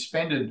that have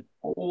expended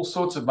all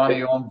sorts of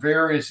money on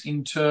various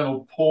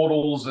internal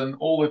portals and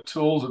all the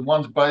tools, and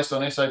one's based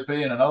on SAP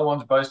and another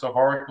one's based on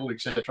Oracle,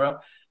 etc.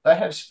 They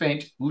have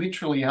spent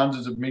literally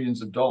hundreds of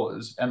millions of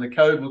dollars, and the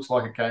code looks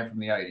like it came from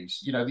the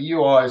 80s. The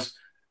UI is,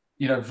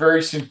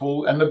 very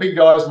simple, and the big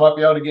guys might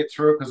be able to get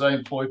through it because they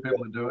employ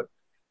people to do it.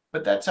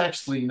 But that's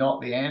actually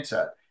not the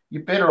answer.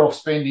 You're better off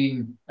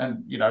spending,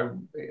 and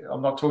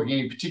I'm not talking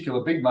any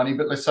particular big money,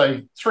 but let's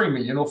say 3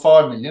 million or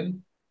 5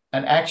 million,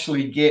 and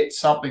actually get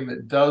something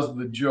that does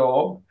the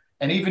job.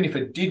 And even if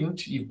it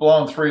didn't, you've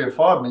blown 3 or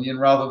 5 million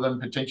rather than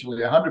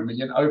potentially 100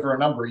 million over a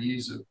number of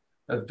years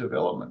of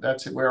development.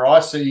 That's where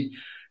I see,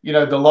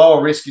 the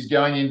lower risk is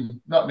going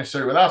in, not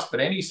necessarily with us, but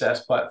any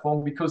SaaS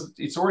platform, because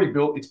it's already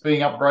built, it's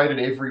being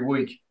upgraded every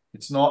week.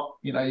 It's not,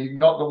 you're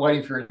not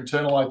waiting for your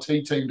internal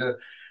IT team to,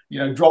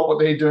 drop what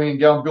they're doing and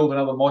go and build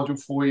another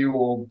module for you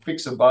or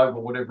fix a bug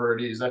or whatever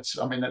it is. That's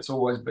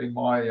always been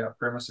my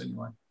premise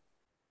anyway.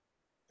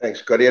 Thanks,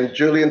 Scotty. And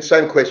Julian,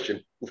 same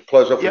question. We'll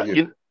close off with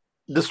you.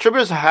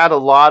 Distributors had a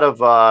lot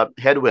of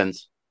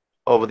headwinds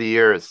over the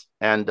years,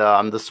 and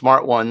the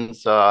smart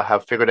ones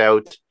have figured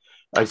out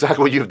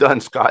exactly what you've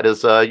done, Scott,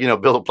 is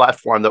build a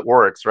platform that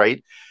works,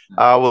 right?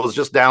 I was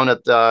just down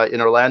at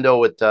in Orlando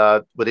with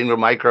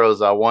Ingram Micro's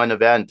one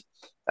event,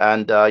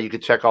 and you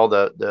could check all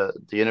the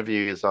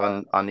interviews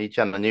on each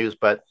end of the news.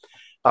 But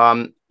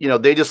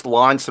they just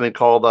launched something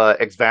called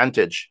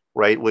Xvantage,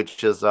 right,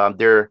 which is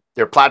their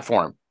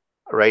platform,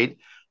 right?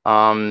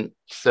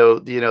 So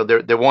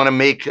they want to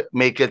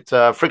make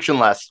it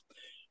frictionless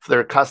for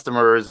their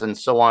customers and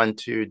so on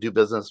to do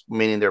business,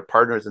 meaning their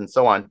partners and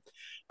so on.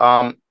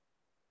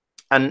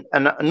 And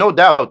no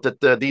doubt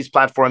that these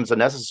platforms are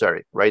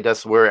necessary, right?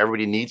 That's where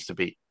everybody needs to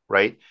be,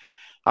 right?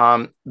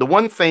 The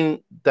one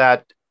thing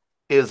that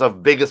is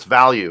of biggest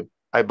value,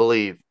 I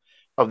believe,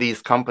 of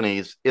these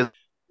companies is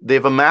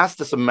they've amassed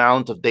this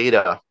amount of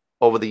data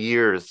over the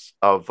years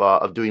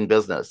of doing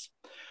business.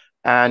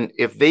 And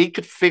if they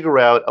could figure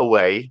out a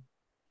way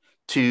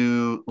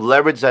to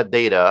leverage that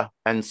data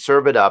and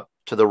serve it up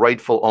to the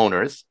rightful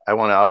owners, I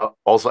want to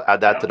also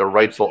add that to the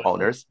rightful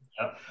owners.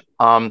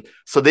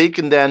 So they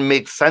can then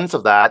make sense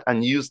of that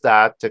and use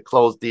that to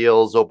close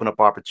deals, open up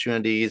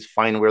opportunities,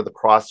 find where the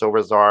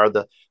crossovers are,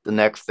 the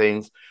next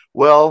things.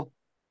 Well,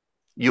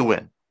 you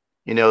win.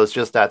 It's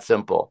just that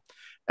simple.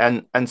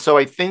 And so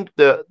I think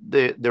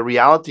the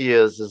reality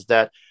is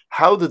that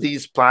how do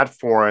these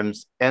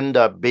platforms end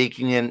up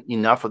baking in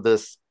enough of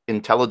this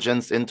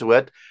intelligence into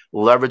it,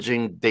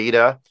 leveraging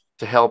data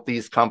to help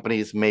these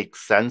companies make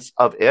sense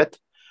of it?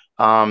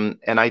 And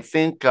I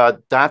think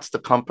that's the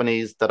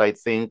companies that I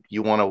think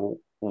you want to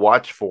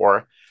watch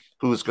for,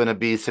 who's going to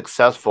be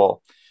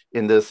successful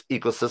in this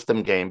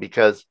ecosystem game.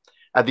 Because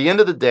at the end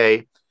of the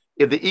day,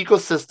 if the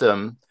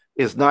ecosystem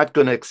is not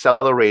going to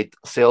accelerate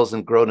sales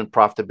and growth and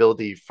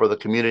profitability for the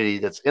community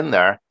that's in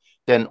there,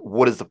 then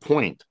what is the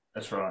point?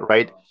 That's right.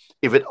 Right?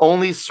 If it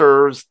only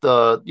serves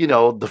the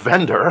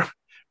vendor,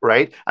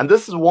 right? And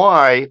this is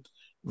why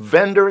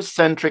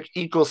vendor-centric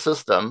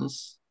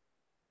ecosystems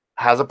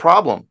has a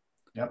problem.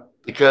 Yep.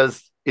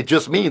 Because it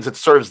just means it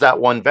serves that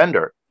one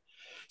vendor.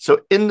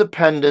 So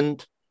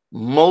independent,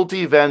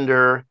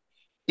 multi-vendor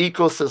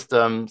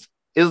ecosystems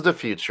is the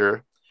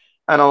future.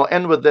 And I'll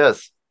end with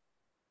this.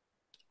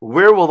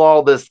 Where will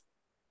all this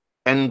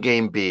end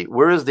game be?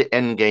 Where is the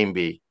end game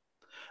be?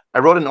 I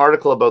wrote an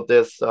article about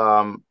this,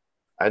 a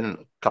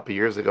couple of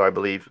years ago, I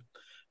believe,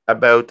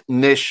 about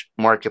niche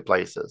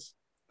marketplaces.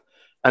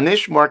 A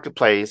niche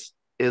marketplace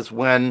is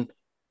when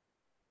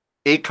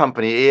a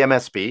company,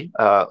 AMSP,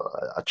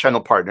 a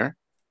channel partner,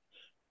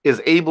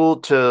 is able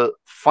to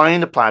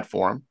find a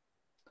platform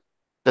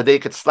that they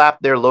could slap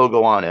their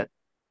logo on it,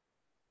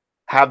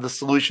 have the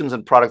solutions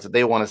and products that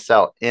they want to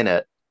sell in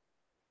it,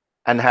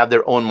 and have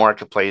their own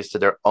marketplace to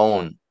their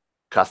own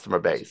customer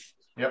base.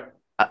 Yep.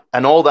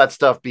 And all that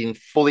stuff being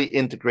fully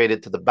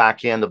integrated to the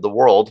back end of the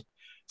world.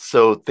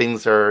 So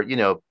things are,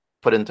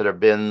 put into their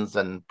bins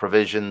and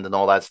provisioned and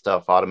all that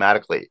stuff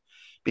automatically.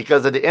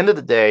 Because at the end of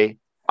the day,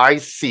 I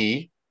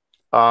see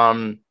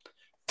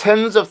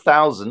tens of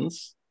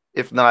thousands,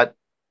 if not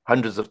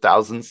hundreds of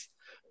thousands,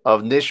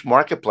 of niche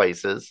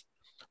marketplaces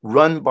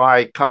run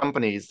by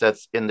companies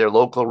that's in their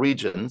local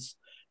regions,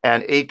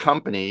 and a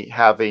company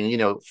having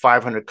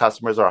 500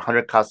 customers or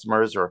 100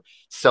 customers, or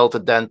sell to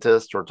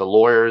dentists or to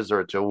lawyers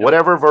or to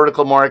whatever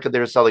vertical market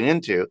they're selling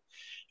into,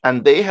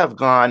 and they have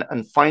gone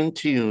and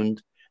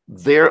fine-tuned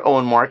their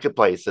own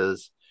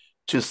marketplaces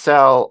to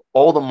sell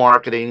all the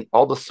marketing,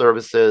 all the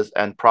services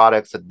and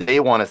products that they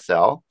want to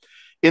sell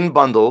in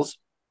bundles,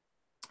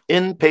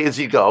 in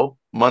pay-as-you-go,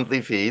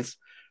 monthly fees,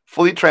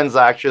 fully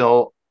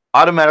transactional,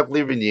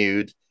 automatically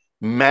renewed,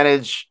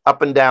 managed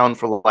up and down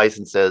for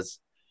licenses,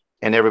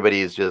 and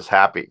everybody is just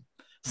happy.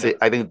 So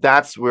I think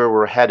that's where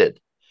we're headed.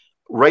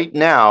 Right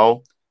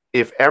now,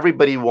 if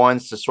everybody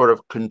wants to sort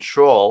of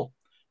control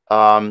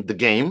the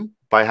game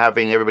by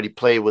having everybody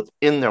play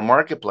within their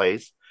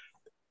marketplace,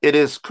 it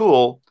is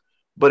cool,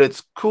 but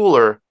it's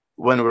cooler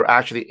when we're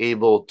actually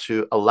able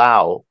to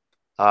allow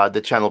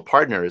the channel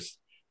partners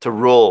to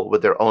rule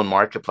with their own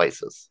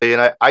marketplaces.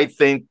 And I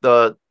think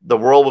the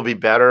world will be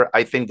better.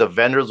 I think the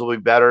vendors will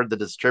be better. The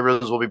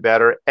distributors will be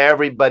better.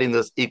 Everybody in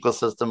this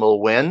ecosystem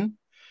will win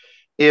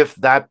if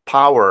that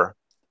power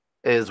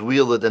is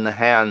wielded in the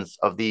hands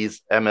of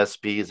these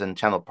MSPs and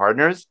channel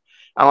partners.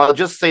 And I'll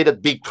just say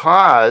that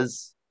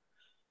because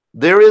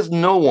there is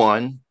no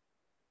one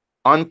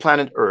on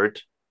planet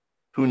Earth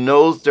who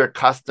knows their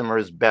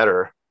customers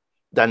better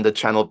than the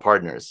channel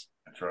partners.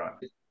 That's right.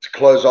 To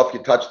close off, you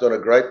touched on a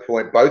great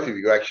point, both of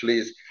you actually,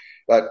 is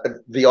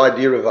the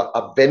idea of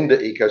a vendor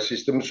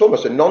ecosystem. It's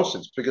almost a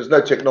nonsense because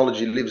no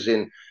technology lives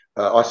in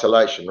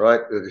isolation, right?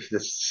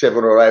 There's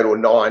 7 or 8 or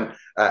 9.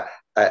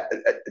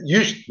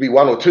 Used to be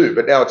 1 or 2,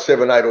 but now it's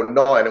 7, 8 or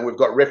 9, and we've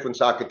got reference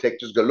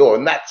architectures galore,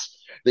 and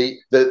that's the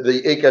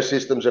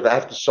ecosystems that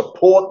have to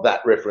support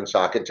that reference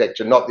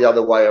architecture, not the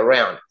other way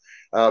around.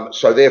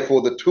 So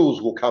therefore, the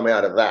tools will come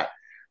out of that,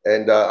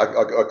 and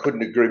I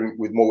couldn't agree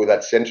with more with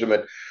that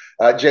sentiment.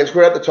 Gents,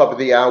 we're at the top of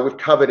the hour. We've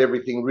covered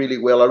everything really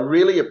well. I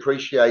really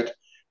appreciate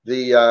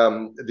the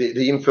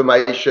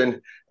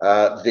information,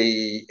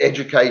 the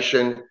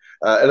education,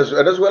 and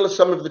as well as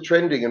some of the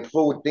trending and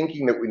forward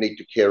thinking that we need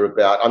to care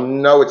about. I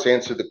know it's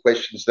answered the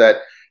questions that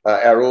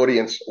our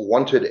audience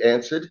wanted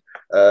answered.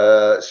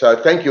 So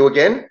thank you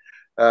again.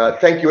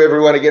 Thank you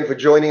everyone again for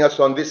joining us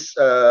on this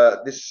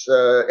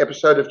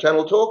episode of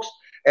Channel Talks,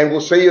 and we'll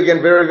see you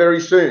again very,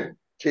 very soon.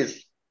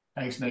 Cheers.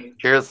 Thanks, Nick.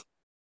 Cheers.